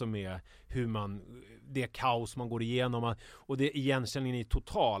liv. Alltså med hur det kaos man går igenom, och det igenkänningen är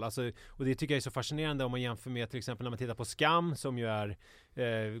total. Alltså, och det tycker jag är så fascinerande om man jämför med till exempel när man tittar på Skam, som ju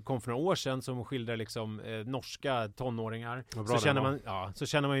kom för några år sedan, som skildrar liksom norska tonåringar. Så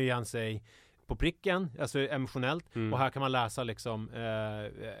känner man ju igen sig på pricken, alltså emotionellt. Och här kan man läsa liksom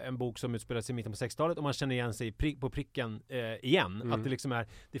en bok som utspelar sig i mitten på 60-talet, och man känner igen sig på pricken igen. Att det liksom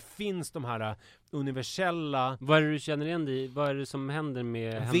det finns de här universella... Vad är det du känner igen dig i? Vad är det som händer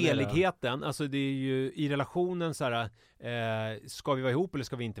med henne? Veligheten, alltså det är ju i relationen så här, ska vi vara ihop eller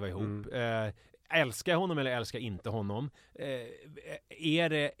ska vi inte vara ihop? Älskar jag honom eller älskar inte honom?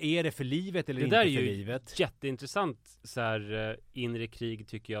 Är det för livet eller inte för livet? Det där är ju jätteintressant så här, inre krig,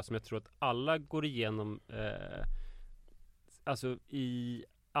 tycker jag, som jag tror att alla går igenom alltså i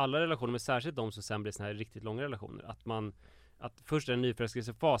alla relationer, men särskilt de som sen blir såna här riktigt långa relationer, att först är det en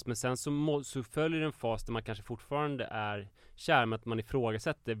nyförälskelsefas, men sen så följer en fas där man kanske fortfarande är kär, men att man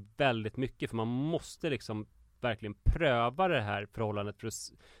ifrågasätter väldigt mycket, för man måste liksom verkligen pröva det här förhållandet för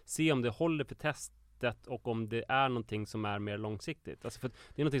att se om det håller för testet och om det är någonting som är mer långsiktigt. Alltså, för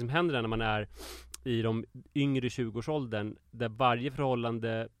det är någonting som händer när man är i de yngre 20-årsåldern, där varje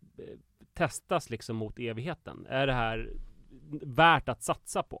förhållande testas liksom mot evigheten. Är det här värt att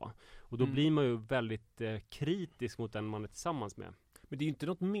satsa på? Och då blir man ju väldigt kritisk mot den man är tillsammans med. Men det är ju inte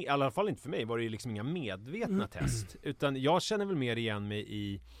något i alla fall inte för mig var det ju liksom inga medvetna test, utan jag känner väl mer igen mig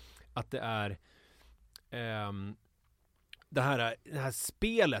i att det är det här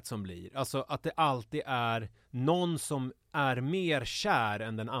spelet som blir, alltså att det alltid är någon som är mer kär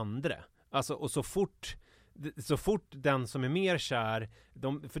än den andra. Alltså, och så fort den som är mer kär,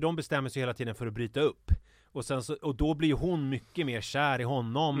 för de bestämmer sig hela tiden för att bryta upp. Och då blir hon mycket mer kär i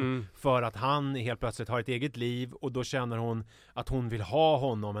honom för att han helt plötsligt har ett eget liv, och då känner hon att hon vill ha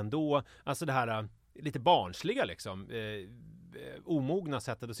honom ändå. Alltså det här lite barnsliga liksom, omogna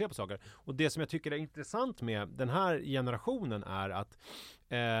sättet att se på saker. Och det som jag tycker är intressant med den här generationen är att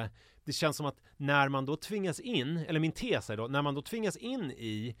det känns som att när man då tvingas in, eller min tes är då, när man då tvingas in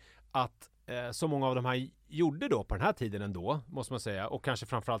i att så många av de här gjorde då på den här tiden ändå, måste man säga, och kanske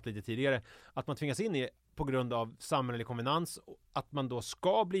framförallt lite tidigare, att man tvingas in i på grund av samhällelig konvenans, att man då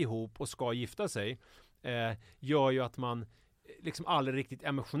ska bli ihop och ska gifta sig, gör ju att man liksom aldrig riktigt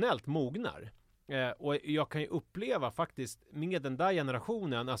emotionellt mognar. Och jag kan ju uppleva faktiskt med den där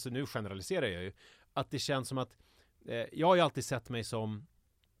generationen, alltså nu generaliserar jag ju, att det känns som att jag har ju alltid sett mig som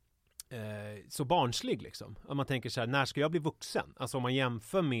så barnslig liksom. Om man tänker så här, när ska jag bli vuxen? Alltså om man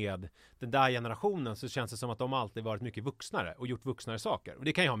jämför med den där generationen, så känns det som att de alltid varit mycket vuxnare och gjort vuxnare saker. Och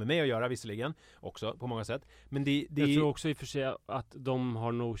det kan ju ha med mig att göra visserligen också på många sätt. Men jag tror också i och för sig att de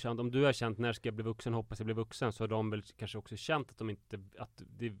har nog känt, om du har känt när ska jag bli vuxen, hoppas jag bli vuxen, så har de väl kanske också känt att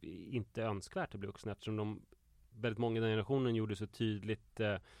det inte är önskvärt att bli vuxen, eftersom väldigt många i den generationen gjorde så tydligt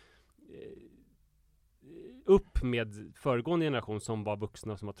upp med föregående generation som var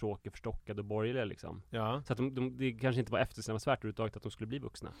vuxna, som var tråkiga, förstockade och borgerliga liksom. Ja. Så att det kanske inte var eftersträvansvärt överhuvudtaget att de skulle bli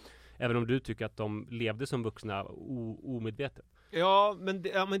vuxna. Även om du tycker att de levde som vuxna omedvetet. Ja,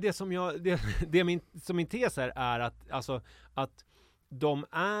 men det som min tes är att, alltså, att de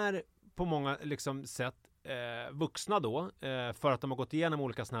är på många liksom sätt vuxna då, för att de har gått igenom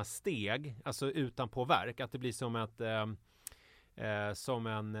olika såna här steg, alltså utan påverk, att det blir som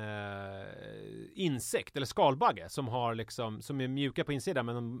en insekt eller skalbagge som har liksom, som är mjuka på insidan,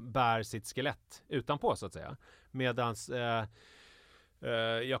 men de bär sitt skelett utanpå så att säga. Medans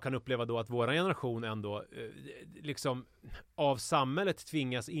jag kan uppleva då att våran generation ändå liksom av samhället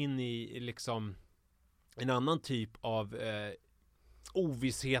tvingas in i liksom en annan typ av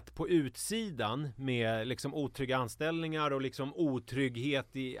ovisshet på utsidan, med liksom otrygga anställningar och liksom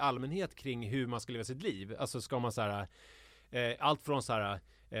otrygghet i allmänhet kring hur man ska leva sitt liv. Alltså ska man så här allt från så här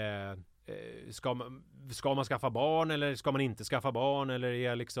ska man skaffa barn eller ska man inte skaffa barn, eller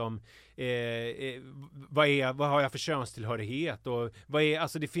är liksom vad har jag för könstillhörighet, och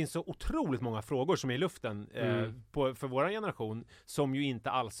alltså det finns så otroligt många frågor som är i luften för vår generation, som ju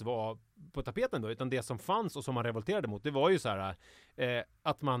inte alls var på tapeten då, utan det som fanns och som man revolterade mot, det var ju så här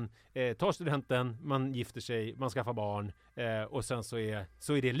att man tar studenten, man gifter sig, man skaffar barn, och sen så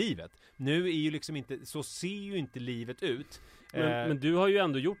är det livet. Nu är ju liksom inte, så ser ju inte livet ut. Men du har ju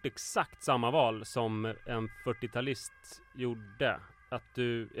ändå gjort exakt samma val som en 40-talist gjorde. att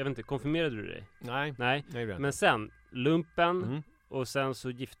du, jag vet inte, konfirmerade du dig? Nej. Men sen, lumpen, och sen så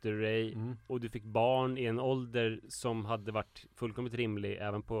gifte du dig och du fick barn i en ålder som hade varit fullkomligt rimlig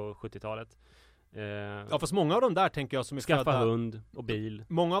även på 70-talet. Ja, fast många av de där tänker jag som är skaffa födda... hund och bil.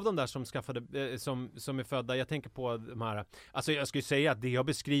 Många av de där som skaffade, som är födda, jag tänker på de här... Alltså jag skulle säga att det jag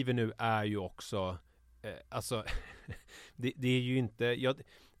beskriver nu är ju också... alltså, det är ju inte...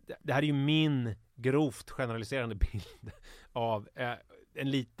 det här är ju min grovt generaliserande bild av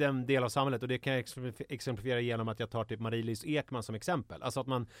en liten del av samhället, och det kan jag exemplifiera genom att jag tar typ Marie-Louise Ekman som exempel. Alltså att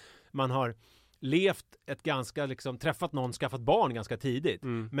man har levt ett ganska liksom, träffat någon, skaffat barn ganska tidigt,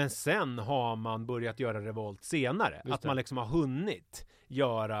 men sen har man börjat göra revolt senare. Att man liksom har hunnit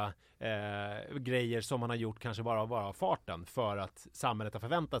göra grejer som man har gjort kanske bara av farten för att samhället har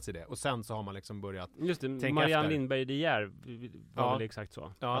förväntat sig det, och sen så har man liksom börjat tänka Marianne efter. Lindberg De Geer var väl exakt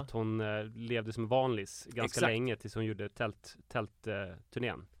så. Att hon levde som vanlis ganska länge tills hon gjorde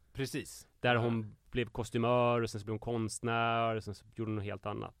tältturnén. Precis. Där hon blev kostymör och sen så blev hon konstnär och sen så gjorde hon något helt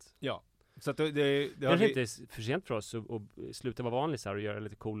annat. Ja. Så att det kanske inte är för sent för oss att sluta vara vanlig och göra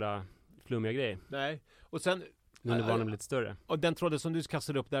lite coola, flummiga grejer. Nej. Och sen... Nu när barnen blir lite större. Och den tråden som du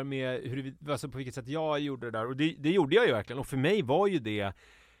kastade upp där med alltså på vilket sätt jag gjorde det där. Och det gjorde jag ju verkligen. Och för mig var ju det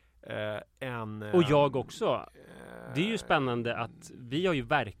och jag också. Det är ju spännande att vi har ju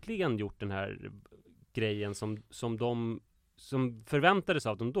verkligen gjort den här grejen som förväntades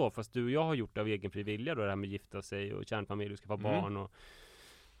av dem då. Fast du och jag har gjort det av egen fri vilja då. Det här med gifta sig och kärnfamilj och skaffa barn och...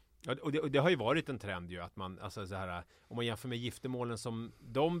 Ja, och det har ju varit en trend ju att man, alltså så här, om man jämför med giftermålen som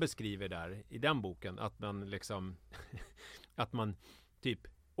de beskriver där i den boken, att man liksom att man typ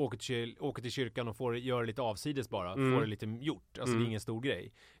åker till kyrkan och får göra lite avsides bara, får det lite gjort, alltså det är ingen stor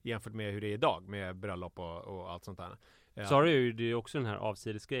grej jämfört med hur det är idag med bröllop och allt sånt där. Så har du ju också den här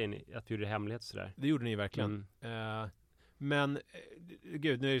avsidesgrejen att du gjorde hemlighet sådär. Det gjorde ni verkligen. Men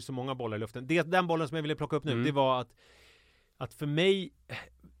gud, nu är det så många bollar i luften. Den bollen som jag ville plocka upp nu, det var att för mig,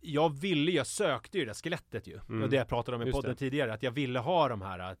 jag sökte ju det skelettet ju. Och det jag pratade om i podden tidigare, att jag ville ha de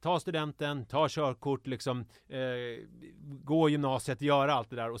här, ta studenten, ta körkort, liksom gå gymnasiet, göra allt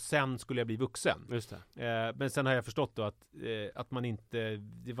det där, och sen skulle jag bli vuxen. Just det. Men sen har jag förstått då att man inte,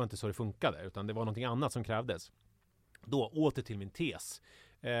 det var inte så det funkade, utan det var någonting annat som krävdes. Då, åter till min tes.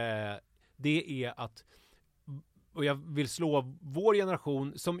 Det är att, och jag vill slå vår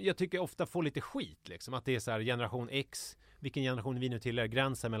generation, som jag tycker ofta får lite skit liksom, att det är så här generation X, vilken generation vi nu tillhör,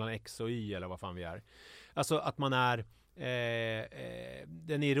 gränsen mellan X och Y eller vad fan vi är. Alltså att man är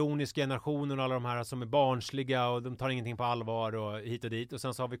den ironiska generationen och alla de här som är barnsliga och de tar ingenting på allvar och hit och dit, och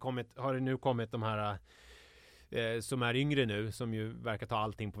sen så har det nu kommit de här som är yngre nu, som ju verkar ta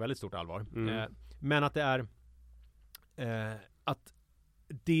allting på väldigt stort allvar. Men att det är att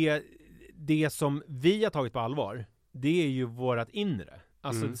det som vi har tagit på allvar, det är ju vårat inre.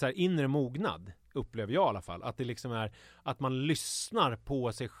 Alltså så här, inre mognad upplever jag i alla fall. Att det liksom är att man lyssnar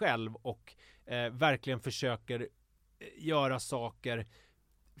på sig själv och verkligen försöker göra saker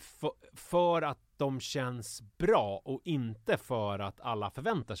för att de känns bra och inte för att alla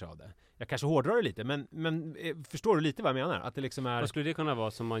förväntar sig av det. Jag kanske hårdrar det lite, men förstår du lite vad jag menar? Att det liksom är... Vad skulle det kunna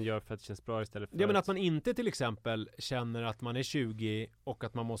vara som man gör för att det känns bra istället för... Ja, men att man inte till exempel känner att man är 20 och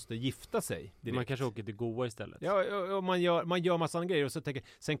att man måste gifta sig direkt. Man kanske åker till Goa istället. Ja, och man gör massa andra grejer, och så tänker,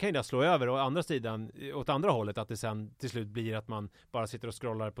 sen kan det slå över, och andra sidan, åt andra hållet, att det sen till slut blir att man bara sitter och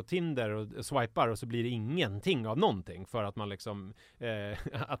scrollar på Tinder och swipar, och så blir det ingenting av någonting, för att man liksom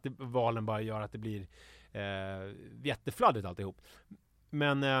att valen bara gör att det blir jättefladdigt alltihop.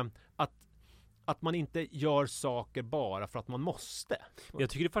 Men att man inte gör saker bara för att man måste. Jag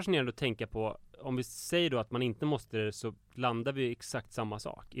tycker det är fascinerande att tänka på, om vi säger då att man inte måste det, så landar vi exakt samma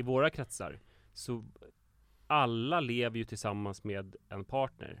sak. I våra kretsar så alla lever ju tillsammans med en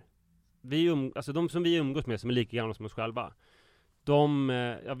partner. Alltså de som vi umgås med, som är lika gamla som oss själva,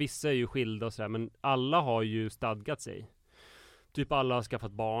 vissa är ju skilda och sådär, men alla har ju stadgat sig. Typ alla har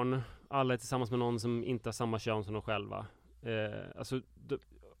skaffat barn, alla är tillsammans med någon som inte har samma kön som de själva.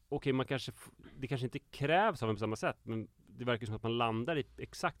 Okej, det kanske inte krävs av en på samma sätt, men det verkar som att man landar i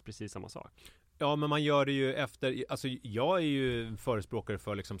exakt precis samma sak. Ja, men man gör det ju efter, alltså jag är ju förespråkare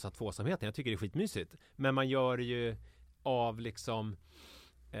för liksom så tvåsamheten, jag tycker det är skitmysigt, men man gör det ju av liksom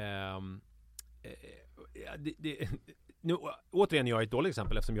nu, återigen, jag är ett dåligt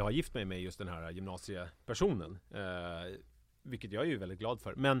exempel eftersom jag har gift mig med just den här gymnasiepersonen, vilket jag är ju väldigt glad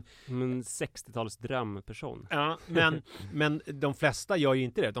för. Men 60-tals drömperson. Ja, men de flesta gör ju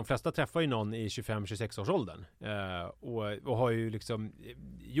inte det. De flesta träffar ju någon i 25-26 års åldern och har ju liksom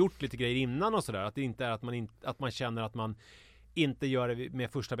gjort lite grejer innan och sådär. Att det inte är att man känner att man inte gör det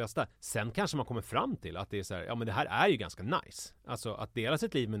med första bästa. Sen kanske man kommer fram till att det är så här, ja men det här är ju ganska nice. Alltså att dela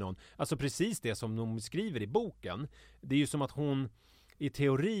sitt liv med någon. Alltså precis det som de skriver i boken. Det är ju som att hon i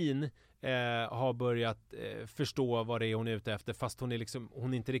teorin har börjat förstå vad det är hon är ute efter, fast hon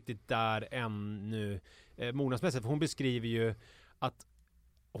är inte riktigt där ännu mognadsmässigt. För hon beskriver ju att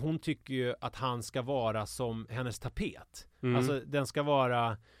hon tycker ju att han ska vara som hennes tapet. Alltså den ska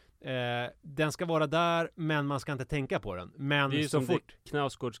vara där, men man ska inte tänka på den. Men det är ju så som fort det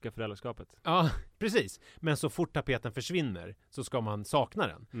Knausgårdska föräldraskapet. Ja, precis. Men så fort tapeten försvinner så ska man sakna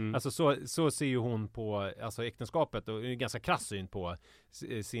den. Alltså så ser ju hon på alltså äktenskapet, och en ganska krass syn på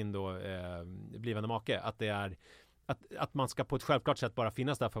sin då blivande make, att det är att man ska på ett självklart sätt bara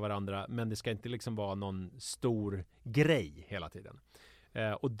finnas där för varandra, men det ska inte liksom vara någon stor grej hela tiden.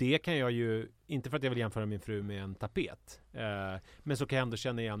 Och det kan jag ju, inte för att jag vill jämföra min fru med en tapet, men så kan jag ändå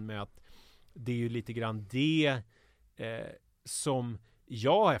känna igen med att det är ju lite grann det som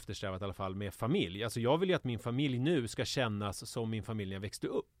jag har eftersträvat i alla fall med familj. Alltså jag vill ju att min familj nu ska kännas som min familj när jag växte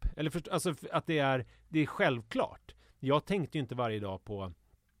upp. Eller alltså att det är självklart. Jag tänkte ju inte varje dag på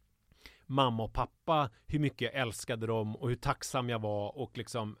mamma och pappa, hur mycket jag älskade dem och hur tacksam jag var och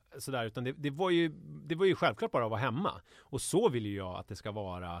liksom sådär, utan det var ju självklart bara att vara hemma. Och så vill ju jag att det ska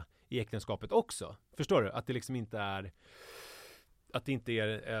vara i äktenskapet också. Förstår du? Att det liksom inte är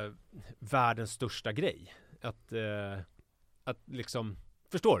världens största grej. Att liksom,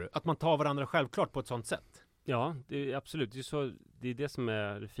 förstår du? Att man tar varandra självklart på ett sånt sätt. Ja, det är absolut. Det är det som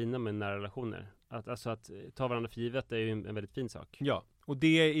är det fina med nära relationer. Att ta varandra för givet är ju en väldigt fin sak. Ja, och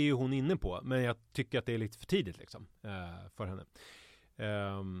det är ju hon inne på. Men jag tycker att det är lite för tidigt liksom, för henne.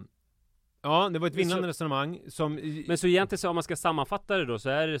 Ja, det var ett vinnande resonemang som... Men så egentligen så, om man ska sammanfatta det då, så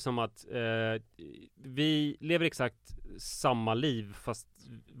är det som att vi lever exakt samma liv, fast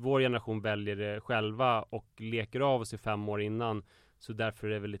vår generation väljer det själva och leker av oss i 5 år innan. Så därför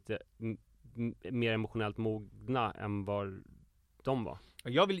är det väl lite mer emotionellt mogna än vad de var.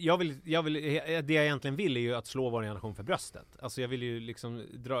 Jag vill, det jag egentligen vill är ju att slå vår generation för bröstet. Alltså jag vill ju liksom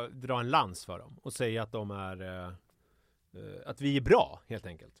dra en lans för dem och säga att de är att vi är bra, helt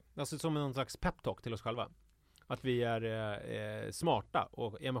enkelt. Alltså som någon slags peptalk till oss själva. Att vi är smarta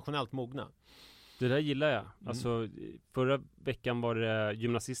och emotionellt mogna. Det där gillar jag. Alltså förra veckan var det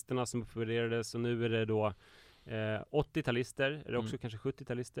gymnasisterna som uppvärderades, och nu är det då 80-talister, är det också kanske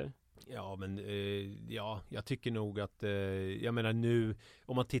 70-talister? Ja, men jag tycker nog att jag menar nu,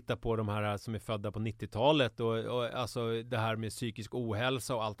 om man tittar på de här som är födda på 90-talet och alltså det här med psykisk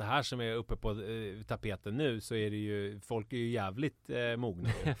ohälsa och allt det här som är uppe på tapeten nu, så är det ju, folk är ju jävligt mogna.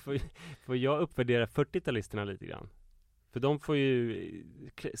 Får jag uppvärdera 40-talisterna lite grann? För de får ju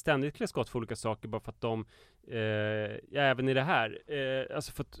ständigt klä skott för olika saker, bara för att de även i det här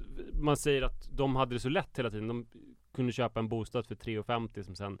alltså för att man säger att de hade det så lätt hela tiden. De kunde köpa en bostad för 3,50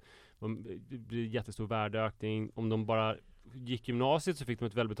 som sen blev jättestor värdeökning. Om de bara gick gymnasiet så fick de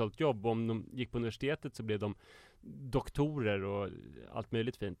ett välbetalt jobb, och om de gick på universitetet så blev de doktorer och allt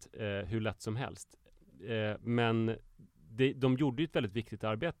möjligt fint, hur lätt som helst. Men de gjorde ju ett väldigt viktigt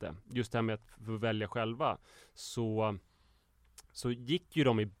arbete. Just det här med att få välja själva, så gick ju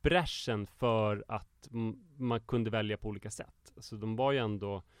de i bräschen för att man kunde välja på olika sätt. Så de var ju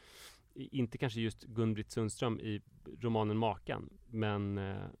ändå, inte kanske just Gun-Britt Sundström i romanen Makan, men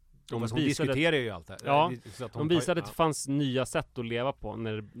hon diskuterar ju allt det här. Ja, de visade att det fanns nya sätt att leva på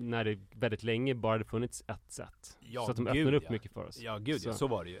när det väldigt länge bara hade funnits ett sätt. Ja, så att de öppnade upp mycket för oss. Ja, gud, så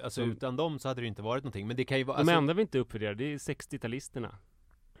var det ju. Alltså utan dem så hade det inte varit någonting. Men det kan ju vara... De enda vi inte uppvärderar, det är 60-talisterna.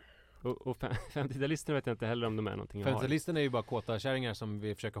 Och 50-talisterna vet jag inte heller om de är någonting. 50-talisterna är ju bara kåta kärringar som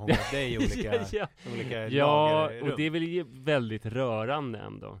vi försöker hångla upp dig i olika, olika ja, lager, och det är väl väldigt rörande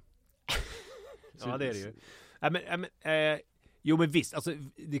ändå. Ja, det är det ju. Jo, men visst, alltså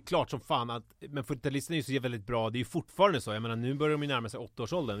det är klart som fan att, men 40-talisterna är ju så väldigt bra. Det är ju fortfarande så, jag menar nu börjar de ju närma sig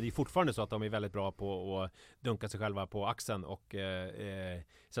 8-årsåldern. Det är fortfarande så att de är väldigt bra på att dunka sig själva på axeln och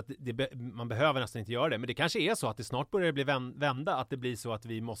så att man behöver nästan inte göra det. Men det kanske är så att det snart börjar bli vända, att det blir så att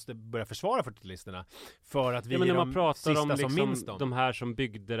vi måste börja försvara 40-talisterna för att vi är när man de pratar sista om som liksom minns dem. De här som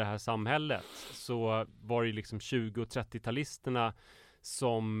byggde det här samhället, så var det ju liksom 20- och 30-talisterna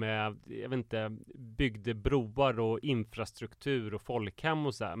som jag vet inte, byggde broar och infrastruktur och folkhem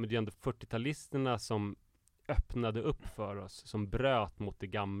och så här. Men det är ändå 40-talisterna som öppnade upp för oss, som bröt mot det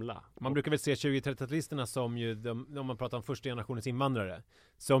gamla. Man brukar väl se 20-30-talisterna som ju, om man pratar om första generationens invandrare,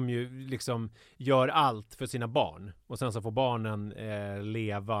 som ju liksom gör allt för sina barn, och sen så får barnen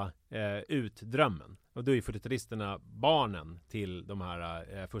leva ut drömmen. Och då är 40-talisterna barnen till de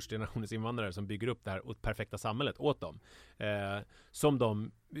här första generationens invandrare som bygger upp det här perfekta samhället åt dem. Som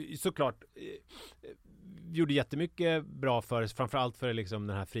de såklart gjorde jättemycket bra för, framförallt för liksom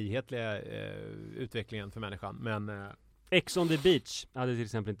den här frihetliga utvecklingen för människan. Men Ex on the Beach hade till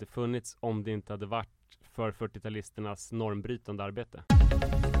exempel inte funnits om det inte hade varit för 40-talisternas normbrytande arbete.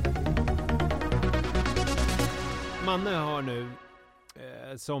 Manne har nu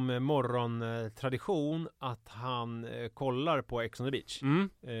som morgontradition att han kollar på Ex on the Beach.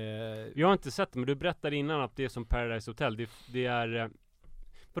 Jag har inte sett det, men du berättade innan att det är som Paradise Hotel. Det är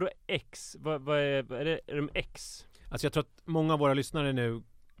vadå X? Vad är de X? Alltså jag tror att många av våra lyssnare nu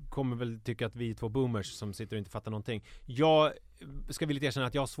kommer väl tycka att vi är två boomers som sitter och inte fattar någonting. Jag ska villigt erkänna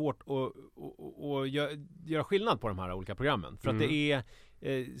att jag har svårt att göra skillnad på de här olika programmen. För att det är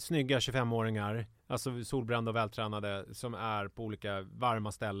snygga 25-åringar, alltså solbrända och vältränade, som är på olika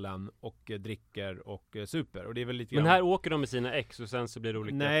varma ställen och dricker och super. Och det är väl lite Men här åker de med sina ex och sen så blir det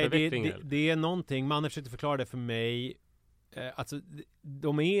olika förvecklingar. Det är någonting, mannen försökte förklara det för mig. Alltså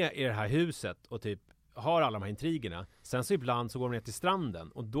de är i det här huset och typ har alla de här intrigerna. Sen så ibland så går de ner till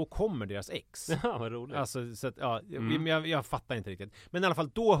stranden och då kommer deras ex. Ja, vad roligt. Alltså, så att, ja, jag fattar inte riktigt. Men i alla fall,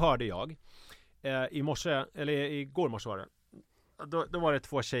 då hörde jag i morse, eller igår morse var det. Då var det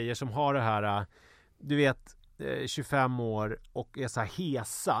två tjejer som har det här, du vet, 25 år och är så här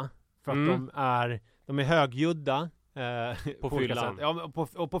hesa för att de är högljudda på fyllan. Ja,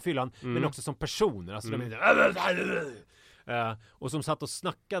 på fyllan, men också som personer. Alltså de är och som satt och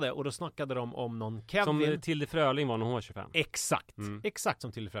snackade, och då snackade de om någon Kevin. Som Tilde Fröling var när hon var 25. Exakt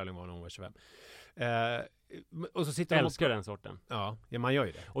som Tilde Fröling var när hon var 25. Och så sitter älskar den sorten. Ja, man gör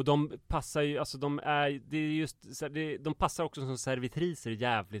ju det. Och de passar ju, alltså det är just så här, de passar också som servitriser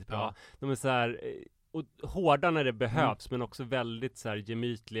jävligt bra. Ja. De är så här och hårda när det behövs, men också väldigt så här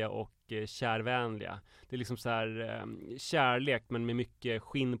gemytliga och kärvänliga. Det är liksom så här kärlek, men med mycket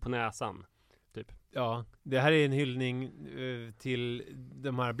skinn på näsan typ. Ja, det här är en hyllning till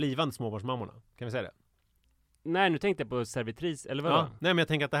de här blivande småbarnsmammorna. Kan vi säga det? Nej, nu tänkte jag på servitris, eller vad? Ja, nej, men jag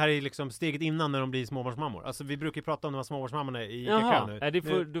tänker att det här är liksom steget innan när de blir småbarnsmammor. Alltså vi brukar ju prata om de här småbarnsmammorna i Kekra nu. Nej,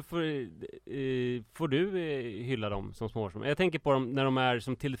 får du hylla dem som småbarnsmammor. Jag tänker på dem när de är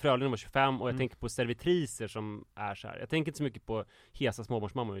som Tilde Fröling var 25, och jag tänker på servitriser som är så här. Jag tänker inte så mycket på hesa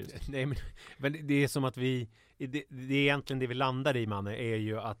småbarnsmammor just. Nej, men det är som att det är egentligen det vi landar i, Manne, är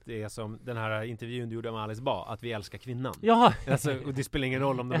ju att det är som den här intervjun du gjorde med Alice Ba, att vi älskar kvinnan. Ja. Alltså, och det spelar ingen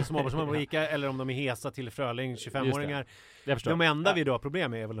roll om de är småbarnsmammor Ica eller om de är hesa till Fröling 25-åringar. De enda vi då har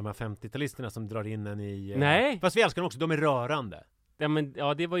problem med är väl de här 50-talisterna som drar in en i... Nej. Fast vi älskar dem också, de är rörande. Ja, men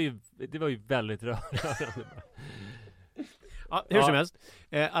det var ju väldigt rörande. Ja, hur som helst.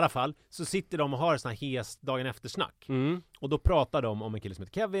 I alla fall så sitter de och har sån här hes dagen efter snack. Och då pratar de om en kille som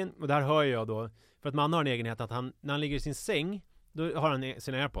heter Kevin. Och där hör jag då, för att man har en egenhet att när han ligger i sin säng, då har han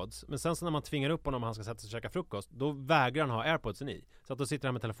sina AirPods. Men sen så när man tvingar upp honom och han ska sätta sig och käka frukost, då vägrar han ha AirPodsen i. Så att då sitter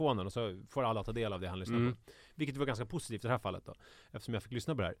han med telefonen och så får alla ta del av det han lyssnar på. Vilket var ganska positivt i det här fallet då, eftersom jag fick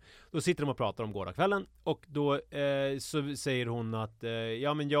lyssna på det här. Då sitter de och pratar om gårdagskvällen, och då så säger hon att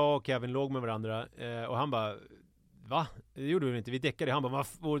ja, men jag och Kevin låg med varandra, och han bara, va? Det gjorde vi inte, vi däckade. Han bara,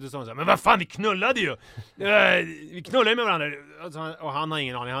 men vad fan, vi knullade ju! Vi knullade med varandra! Och han har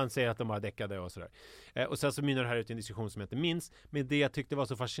ingen aning, han säger att de bara däckade och sådär. Och sen så mynnar det här ut i en diskussion som jag inte minns. Men det jag tyckte var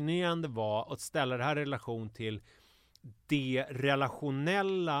så fascinerande var att ställa det här i relation till det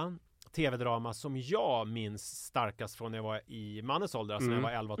relationella tv-drama som jag minns starkast från när jag var i mannens ålder, alltså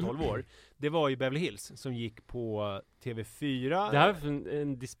när jag var 11-12 år. Det var ju Beverly Hills som gick på TV4. Det här var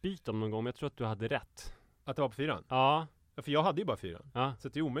en dispyt om någon gång, men jag tror att du hade rätt. Att det var på 4? Ja. För jag hade ju bara 4. Ja. Så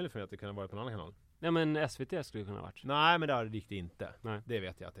det är omöjligt för mig att det kunde vara på en annan kanal. Nej, men SVT skulle kunna ha varit. Nej, men det har det riktigt inte. Nej. Det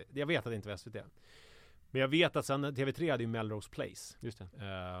vet jag att jag vet att det inte var SVT. Men jag vet att sen TV3 hade ju Melrose Place. Just det.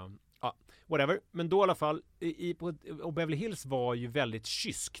 Ja, whatever. Men då i alla fall, och Beverly Hills var ju väldigt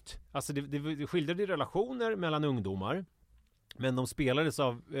kyskt. Alltså det skildrade relationer mellan ungdomar. Men de spelades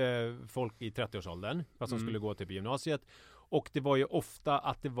av folk i 30-årsåldern. Fast de skulle gå till på gymnasiet. Och det var ju ofta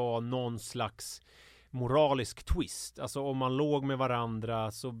att det var någon slags moralisk twist. Alltså om man låg med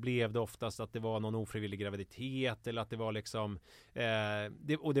varandra så blev det oftast att det var någon ofrivillig graviditet, eller att det var liksom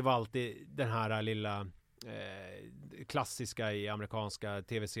och det var alltid den här lilla klassiska i amerikanska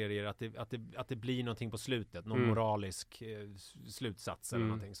tv-serier att det blir någonting på slutet, någon moralisk slutsats eller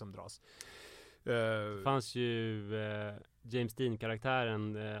någonting som dras. Det fanns ju James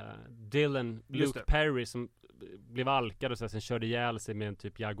Dean-karaktären Dylan, Just Luke det. Perry, som blev alkad och så här, sen körde ihjäl sig med en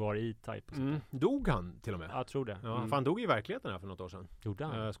typ Jaguar E-Type och sånt där. Dog han till och med? Jag tror det. Ja, för han dog i verkligheten här för något år sedan. Gjorde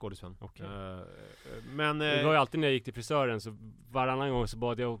han? Skådisen. Okej. Men... Det var ju alltid när jag gick till frisören, så varannan gång så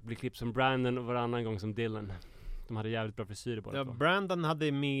bad jag att bli klippt som Brandon och varannan gång som Dylan. De hade jävligt bra frisyrer bara. Ja, Brandon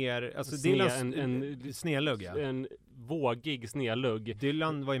hade mer, alltså Dylans snedlugg, ja. En vågig snedlugg.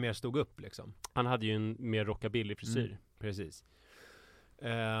 Dylan var ju mer stod upp liksom. Han hade ju en mer rockabilly frisyr. Precis.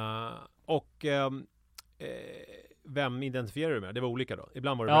 Vem identifierar du med? Det var olika då?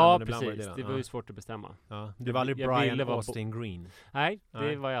 Ibland var det Brandon, ibland var det Dylan. Det var ju svårt att bestämma. Ja. Du var aldrig Brian Austin Green? Nej,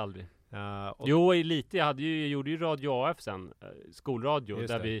 det var jag aldrig. Och... Jo, lite. Jag gjorde ju Radio AF sen, skolradio, Just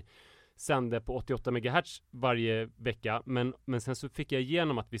där det. vi sände på 88 MHz varje vecka, men sen så fick jag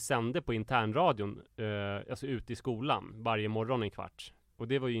igenom att vi sände på internradion, alltså ute i skolan, varje morgon en kvart. Och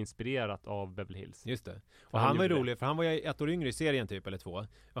det var ju inspirerat av Beverly Hills. Just det. Och han var ju rolig, för han var ju 1 år yngre i serien typ, eller 2.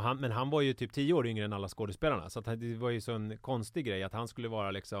 Men han var ju typ 10 år yngre än alla skådespelarna. Så att det var ju så en konstig grej att han skulle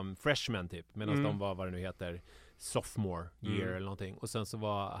vara liksom freshman typ, medan de var, vad det nu heter, sophomore year eller någonting. Och sen så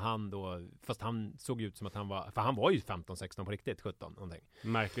var han då, fast han såg ut som att han var, för han var ju 15-16 på riktigt, 17 någonting.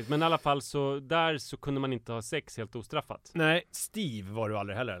 Märkligt, men i alla fall så där så kunde man inte ha sex helt ostraffat. Nej, Steve var du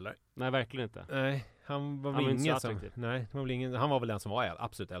aldrig heller, eller? Nej, verkligen inte. Nej, han var väl ingen som... Nej, det var väl ingen, han var väl den som var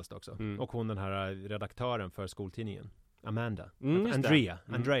absolut äldst också. Och hon, den här redaktören för skoltidningen, Amanda. Andrea.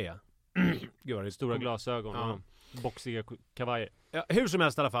 Gud, vad det stora glasögon och boxiga kavajer. Ja, hur som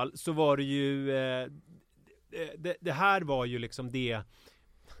helst i alla fall, så var det ju... Det här var ju liksom det...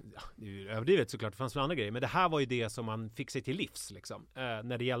 Ja, det är ju överdrivet såklart, det fanns väl andra grejer. Men det här var ju det som man fick sig till livs liksom.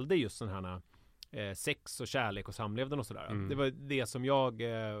 När det gällde just sån här... sex och kärlek och samlevnad och sådär. Det var det som jag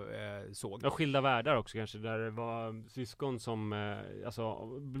såg. Ja, skilda världar också kanske, där det var syskon som alltså,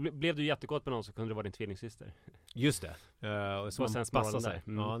 blev du jättegott med någon så kunde det vara din tvillingsyster. Just det. Och som man passar sig.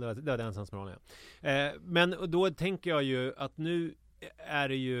 Ja, det var den sensmoralen. Men då tänker jag ju att nu är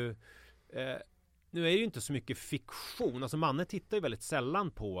det ju inte så mycket fiktion. Alltså Manne tittar ju väldigt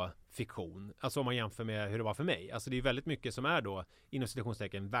sällan på fiktion. Alltså om man jämför med hur det var för mig. Alltså det är väldigt mycket som är då inom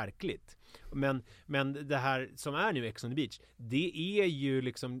citationstecken verkligt. Men det här som är nu Ex on the Beach, det är ju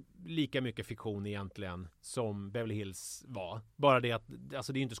liksom lika mycket fiktion egentligen som Beverly Hills var. Bara det att,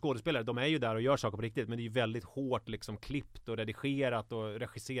 alltså det är ju inte skådespelare, de är ju där och gör saker på riktigt, men det är ju väldigt hårt liksom klippt och redigerat och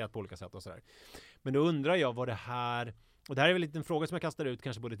regisserat på olika sätt och sådär. Men då undrar jag vad det här, och det här är väl en fråga som jag kastar ut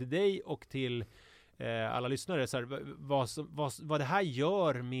kanske både till dig och till alla lyssnare, så här, vad det här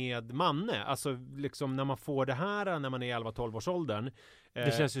gör med Manne, alltså liksom när man får det här när man är 11-12 års åldern.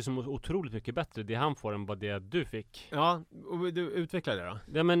 Det känns ju som otroligt mycket bättre det han får än vad det du fick. Ja, och du utvecklar det då?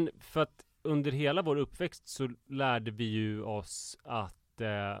 Ja, men för att under hela vår uppväxt så lärde vi ju oss att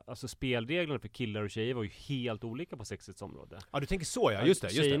alltså spelreglerna för killar och tjejer var ju helt olika på sexets område. Ja, du tänker så, ja, just det.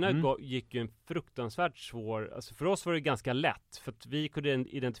 Tjejerna gick ju en fruktansvärt svår, alltså för oss var det ganska lätt, för att vi kunde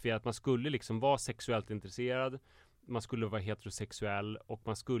identifiera att man skulle liksom vara sexuellt intresserad, man skulle vara heterosexuell och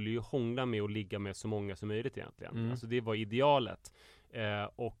man skulle ju hångla med och ligga med så många som möjligt egentligen. Alltså det var idealet.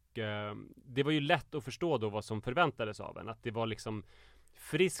 Det var ju lätt att förstå då vad som förväntades av en, att det var liksom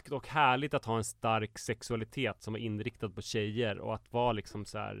friskt och härligt att ha en stark sexualitet som var inriktad på tjejer, och att vara liksom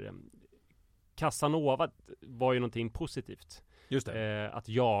så här, Casanova var ju någonting positivt. Just det. Att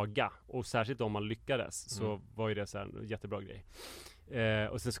jaga, och särskilt om man lyckades så var ju det så här en jättebra grej.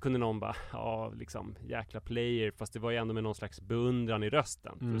 Och sen så kunde någon bara, ja liksom jäkla player, fast det var ju ändå med någon slags beundran i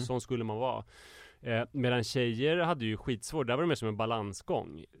rösten, för sån skulle man vara. Medan tjejer hade ju skitsvårt, där var det mer som en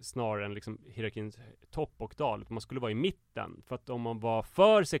balansgång snarare än liksom hierarkins topp och dal. Man skulle vara i mitten, för att om man var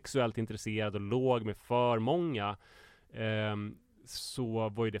för sexuellt intresserad och låg med för många så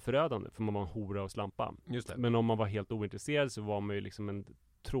var ju det förödande, för man var en hora och slampa. Just det. Men om man var helt ointresserad så var man ju liksom en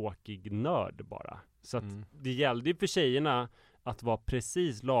tråkig nörd bara. Så att det gällde ju för tjejerna att vara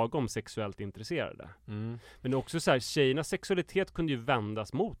precis lagom sexuellt intresserade. Men också så här, tjejernas sexualitet kunde ju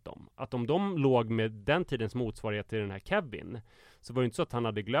vändas mot dem. Att om de låg med den tidens motsvarighet till den här Kevin, så var det inte så att han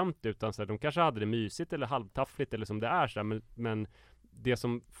hade glömt, utan så här, de kanske hade det mysigt eller halvtaffligt eller som det är så här, men det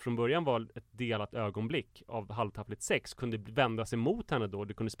som från början var ett delat ögonblick av halvtaffligt sex kunde vändas emot henne då.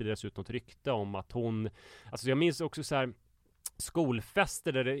 Det kunde spridas ut något rykte om att hon, alltså jag minns också så här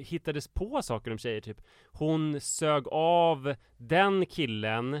skolfester där det hittades på saker om tjejer, typ hon sög av den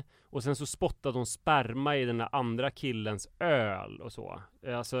killen och sen så spottade hon sperma i den där andra killens öl och så.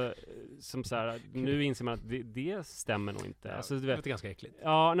 Alltså som så här, nu inser man att det stämmer nog inte. Alltså du vet, det är ganska äckligt.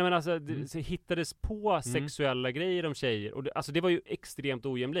 Ja, nej men alltså det hittades på sexuella grejer om tjejer, och alltså det var ju extremt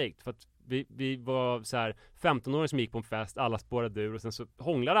ojämlikt, för att Vi var så här 15-åringar som gick på en fest, alla spårade ur och sen så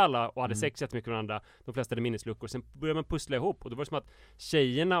hånglade alla och hade sex jättemycket med varandra. De flesta hade minnesluckor. Sen började man pussla ihop och då var det som att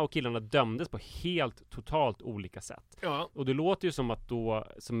tjejerna och killarna dömdes på helt totalt olika sätt. Ja. Och det låter ju som att då,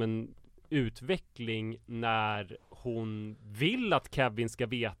 som en utveckling när hon vill att Kevin ska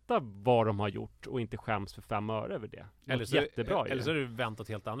veta vad de har gjort och inte skäms för 5 öre över det. Eller så, jättebra eller så är det vänt åt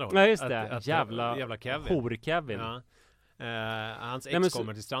helt andra håll. Nej, just det. Jävla Kevin. Hor-Kevin. Ja. Hans ex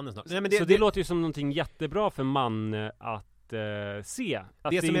kommer till stranden snart. Nej, men så det låter ju som någonting jättebra för man att se.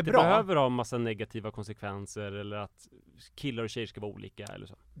 Att det som inte behöver ha massa negativa konsekvenser eller att killar och tjejer ska vara olika eller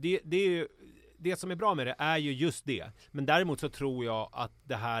så. Det är ju det som är bra med det är ju just det. Men däremot så tror jag att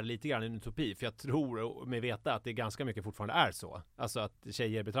det här lite grann är en utopi. För jag tror med veta att det ganska mycket fortfarande är så. Alltså att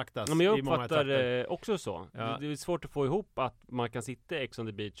tjejer betraktas men jag i många uppfattar trakter. Också så. Ja. Det är svårt att få ihop att man kan sitta Ex on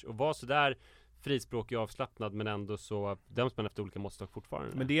the beach och vara så där frispråkig och avslappnad men ändå så döms man efter olika måttstock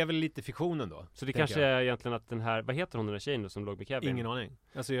fortfarande. Men det är väl lite fiktionen då? Så det kanske är egentligen att den här, vad heter hon den där tjejen då som låg med Kevin? Ingen aning.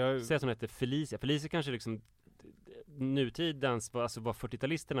 Alltså jag säger att hon heter Felicia. Felicia kanske liksom nutidens, alltså vad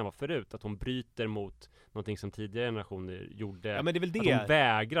 40-talisterna var förut, att hon bryter mot någonting som tidigare generationer gjorde. Ja, men det är väl det. Att hon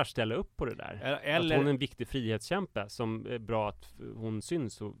vägrar ställa upp på det där. Eller att hon är en viktig frihetskämpe som är bra att hon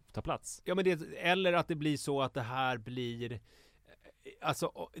syns och tar plats. Ja, men eller att det blir så att det här blir,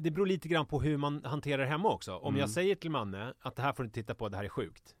 alltså det beror lite grann på hur man hanterar hemma också. Om jag säger till Manne att det här får du titta på, det här är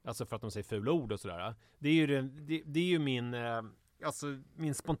sjukt. Alltså för att de säger fula ord och sådär. Det är ju min alltså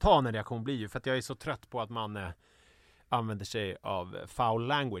min spontana reaktion blir ju, för att jag är så trött på att Manne använder sig av foul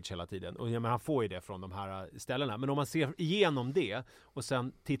language hela tiden. Och men han får ju det från de här ställena. Men om man ser igenom det och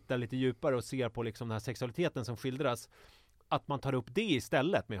sen tittar lite djupare och ser på liksom den här sexualiteten som skildras, att man tar upp det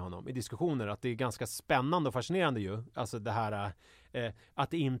istället med honom i diskussioner, att det är ganska spännande och fascinerande ju. Alltså det här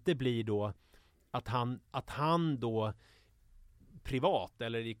att det inte blir då att han då privat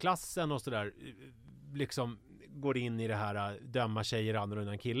eller i klassen och sådär liksom går in i det här döma tjejer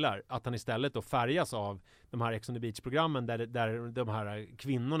annorlunda än killar, att han istället då färgas av de här Ex on the Beach-programmen där de här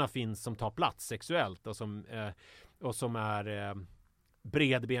kvinnorna finns som tar plats sexuellt och som är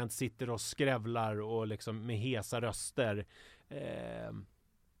bredbent, sitter och skrävlar och liksom med hesa röster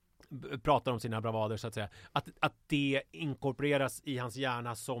pratar om sina bravader så att säga. Att det inkorporeras i hans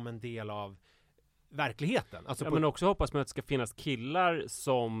hjärna som en del av verkligheten. Alltså men också hoppas man att det ska finnas killar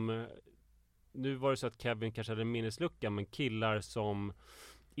som, nu var det så att Kevin kanske hade en minneslucka, men killar som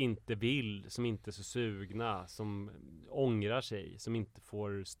inte vill, som inte är så sugna, som ångrar sig, som inte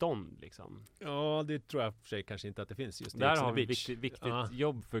får stånd liksom. Ja, det tror jag för sig kanske inte att det finns just där har vi viktigt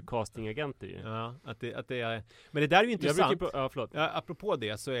jobb för castingagenter ju. Ja, att det är, men det där är ju intressant. Förlåt. Apropå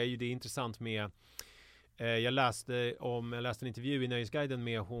det så är ju det intressant med jag läste en intervju i Nöjesguiden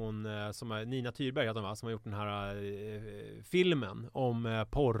med hon som är Nina Tyrberg heter hon, va, som har gjort den här filmen om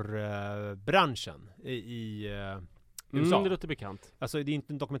porrbranschen i USA. Det låter bekant. Alltså det är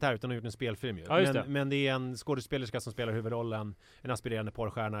inte en dokumentär utan hon har gjort en spelfilm ju. Ja, men det är en skådespelerska som spelar huvudrollen, en aspirerande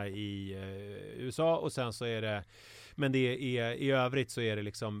porrstjärna i USA, och sen så är det, men det är i övrigt så är det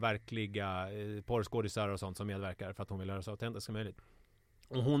liksom verkliga porrskådisar och sånt som medverkar för att hon vill göra så autentiskt som möjligt.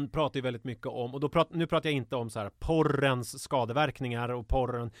 Och hon pratar ju väldigt mycket om, och nu pratar jag inte om så här porrens skadeverkningar och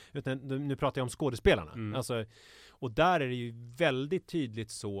porren, utan nu pratar jag om skådespelarna. Alltså, och där är det ju väldigt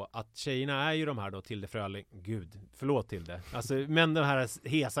tydligt så att tjejerna är ju de här då Tilde Fröling, gud, förlåt Tilde. Alltså, men de här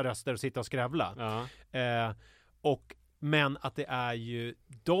hesa röster och sitta och skrävla. Ja. Men att det är ju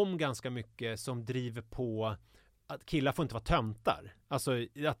de ganska mycket som driver på att killar får inte vara töntar. Alltså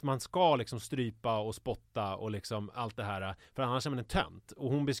att man ska liksom strypa och spotta och liksom allt det här, för annars är man en tönt.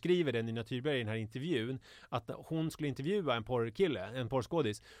 Och hon beskriver det, Nina Tyrberg, i den här intervjun, att hon skulle intervjua en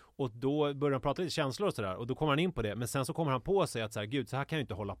porrskådis, och då börjar han prata lite känslor och sådär, och då kommer han in på det, men sen så kommer han på sig att så här, gud, så här kan jag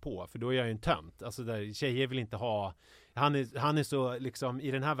inte hålla på, för då är jag ju en tönt. Alltså där, tjejer vill inte ha, han är så liksom,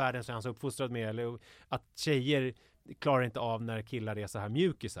 i den här världen så är han så uppfostrad med, eller att tjejer klarar inte av när killar är så här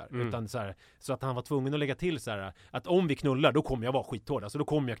mjukisar, utan så att han var tvungen att lägga till så här, att om vi knullar då kommer jag vara skithård, alltså då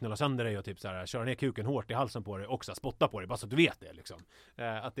kommer jag knulla sönder dig och typ så här, köra ner kuken hårt i halsen på dig och också spotta på dig, bara så att du vet det liksom.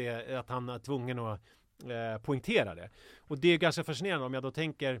 Att han är tvungen att poängtera det. Och det är ganska fascinerande om jag då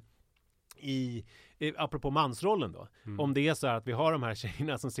tänker apropå mansrollen då. Om det är så här att vi har de här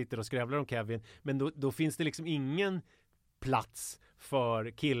tjejerna som sitter och skrävlar om Kevin, men då finns det liksom ingen plats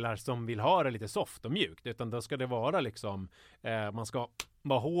för killar som vill ha det lite soft och mjukt, utan då ska det vara liksom man ska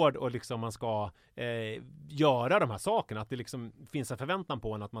vara hård och liksom man ska göra de här sakerna, att det liksom finns en förväntan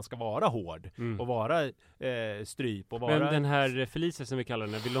på en att man ska vara hård och vara stryp och vara... Men den här Felicia som vi kallar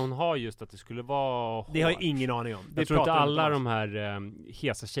henne, vill hon ha just att det skulle vara hårt? Det har jag ingen aning om. Jag tror inte alla de här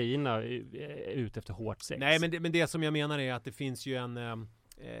hesa tjejerna är ute efter hårt sex. Nej, men det som jag menar är att det finns ju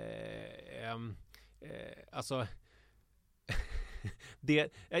alltså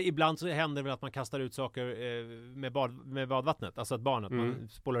ibland så händer det väl att man kastar ut saker med badvattnet, alltså att barnet man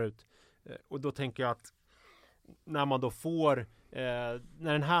spolar ut, och då tänker jag att när man då får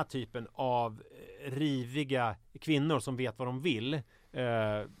när den här typen av riviga kvinnor som vet vad de vill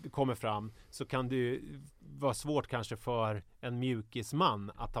kommer fram, så kan det ju vara svårt kanske för en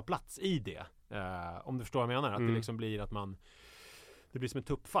mjukisman att ta plats i det, om du förstår vad jag menar, att det liksom blir att det blir som en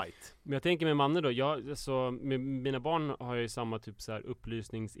tuppfight. Men jag tänker med Manne då, med mina barn har jag ju samma typ så här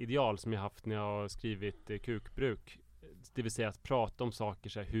upplysningsideal som jag haft när jag har skrivit kukbruk. Det vill säga att prata om saker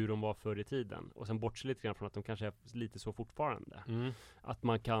så här, hur de var förr i tiden. Och sen bortse lite grann från att de kanske är lite så fortfarande. Att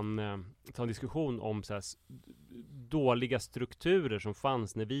man kan ta en diskussion om så här, dåliga strukturer som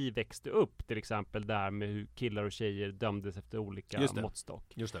fanns när vi växte upp. Till exempel där med hur killar och tjejer dömdes efter olika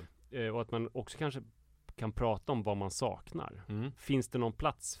måttstock. Just det. Och att man också kanske kan prata om vad man saknar. Finns det någon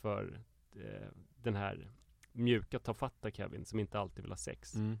plats för den här mjuka tafatta Kevin som inte alltid vill ha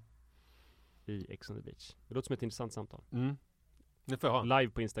sex i Ex on the Beach? Det låter som ett intressant samtal. Det får jag ha.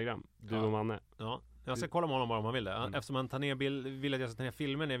 Live på Instagram, du och Manne. Ja, jag ska kolla med honom bara om han vill det. Eftersom han tar ner vill att jag ska ta ner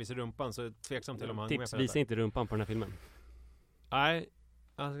filmen när jag visar rumpan, så är jag tveksam till om han går med Tips, på visa inte rumpan på den här filmen. Nej,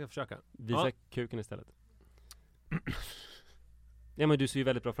 jag ska försöka. Visa kuken istället. Ja, men du ser ju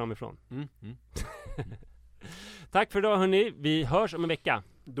väldigt bra framifrån. Tack för idag hörni. Vi hörs om en vecka.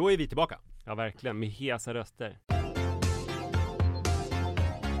 Då är vi tillbaka. Ja, verkligen. Med hesa röster.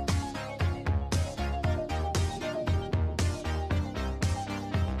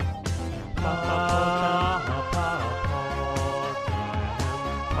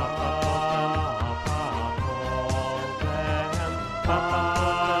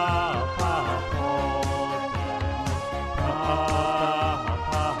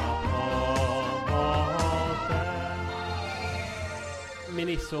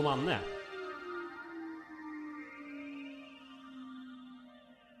 Nisse och Manne.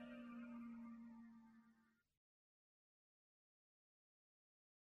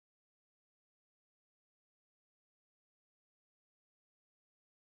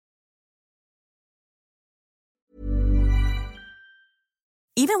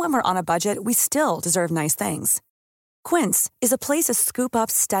 Even when we're on a budget, we still deserve nice things. Quince is a place to scoop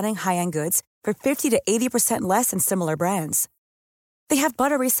up stunning high-end goods for 50 to 80% less than similar brands. They have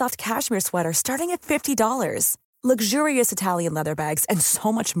buttery soft cashmere sweaters starting at $50, luxurious Italian leather bags, and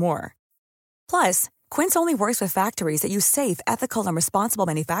so much more. Plus, Quince only works with factories that use safe, ethical, and responsible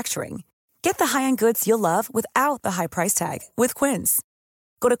manufacturing. Get the high-end goods you'll love without the high price tag with Quince.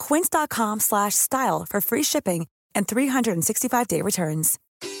 Go to quince.com/style for free shipping and 365-day returns.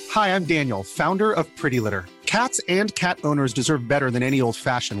 Hi, I'm Daniel, founder of Pretty Litter. Cats and cat owners deserve better than any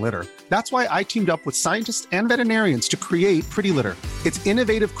old-fashioned litter. That's why I teamed up with scientists and veterinarians to create Pretty Litter. Its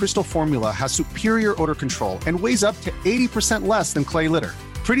innovative crystal formula has superior odor control and weighs up to 80% less than clay litter.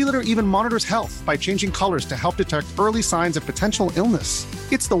 Pretty Litter even monitors health by changing colors to help detect early signs of potential illness.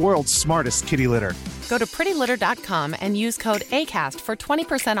 It's the world's smartest kitty litter. Go to prettylitter.com and use code ACAST for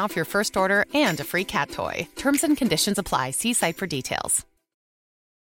 20% off your first order and a free cat toy. Terms and conditions apply. See site for details.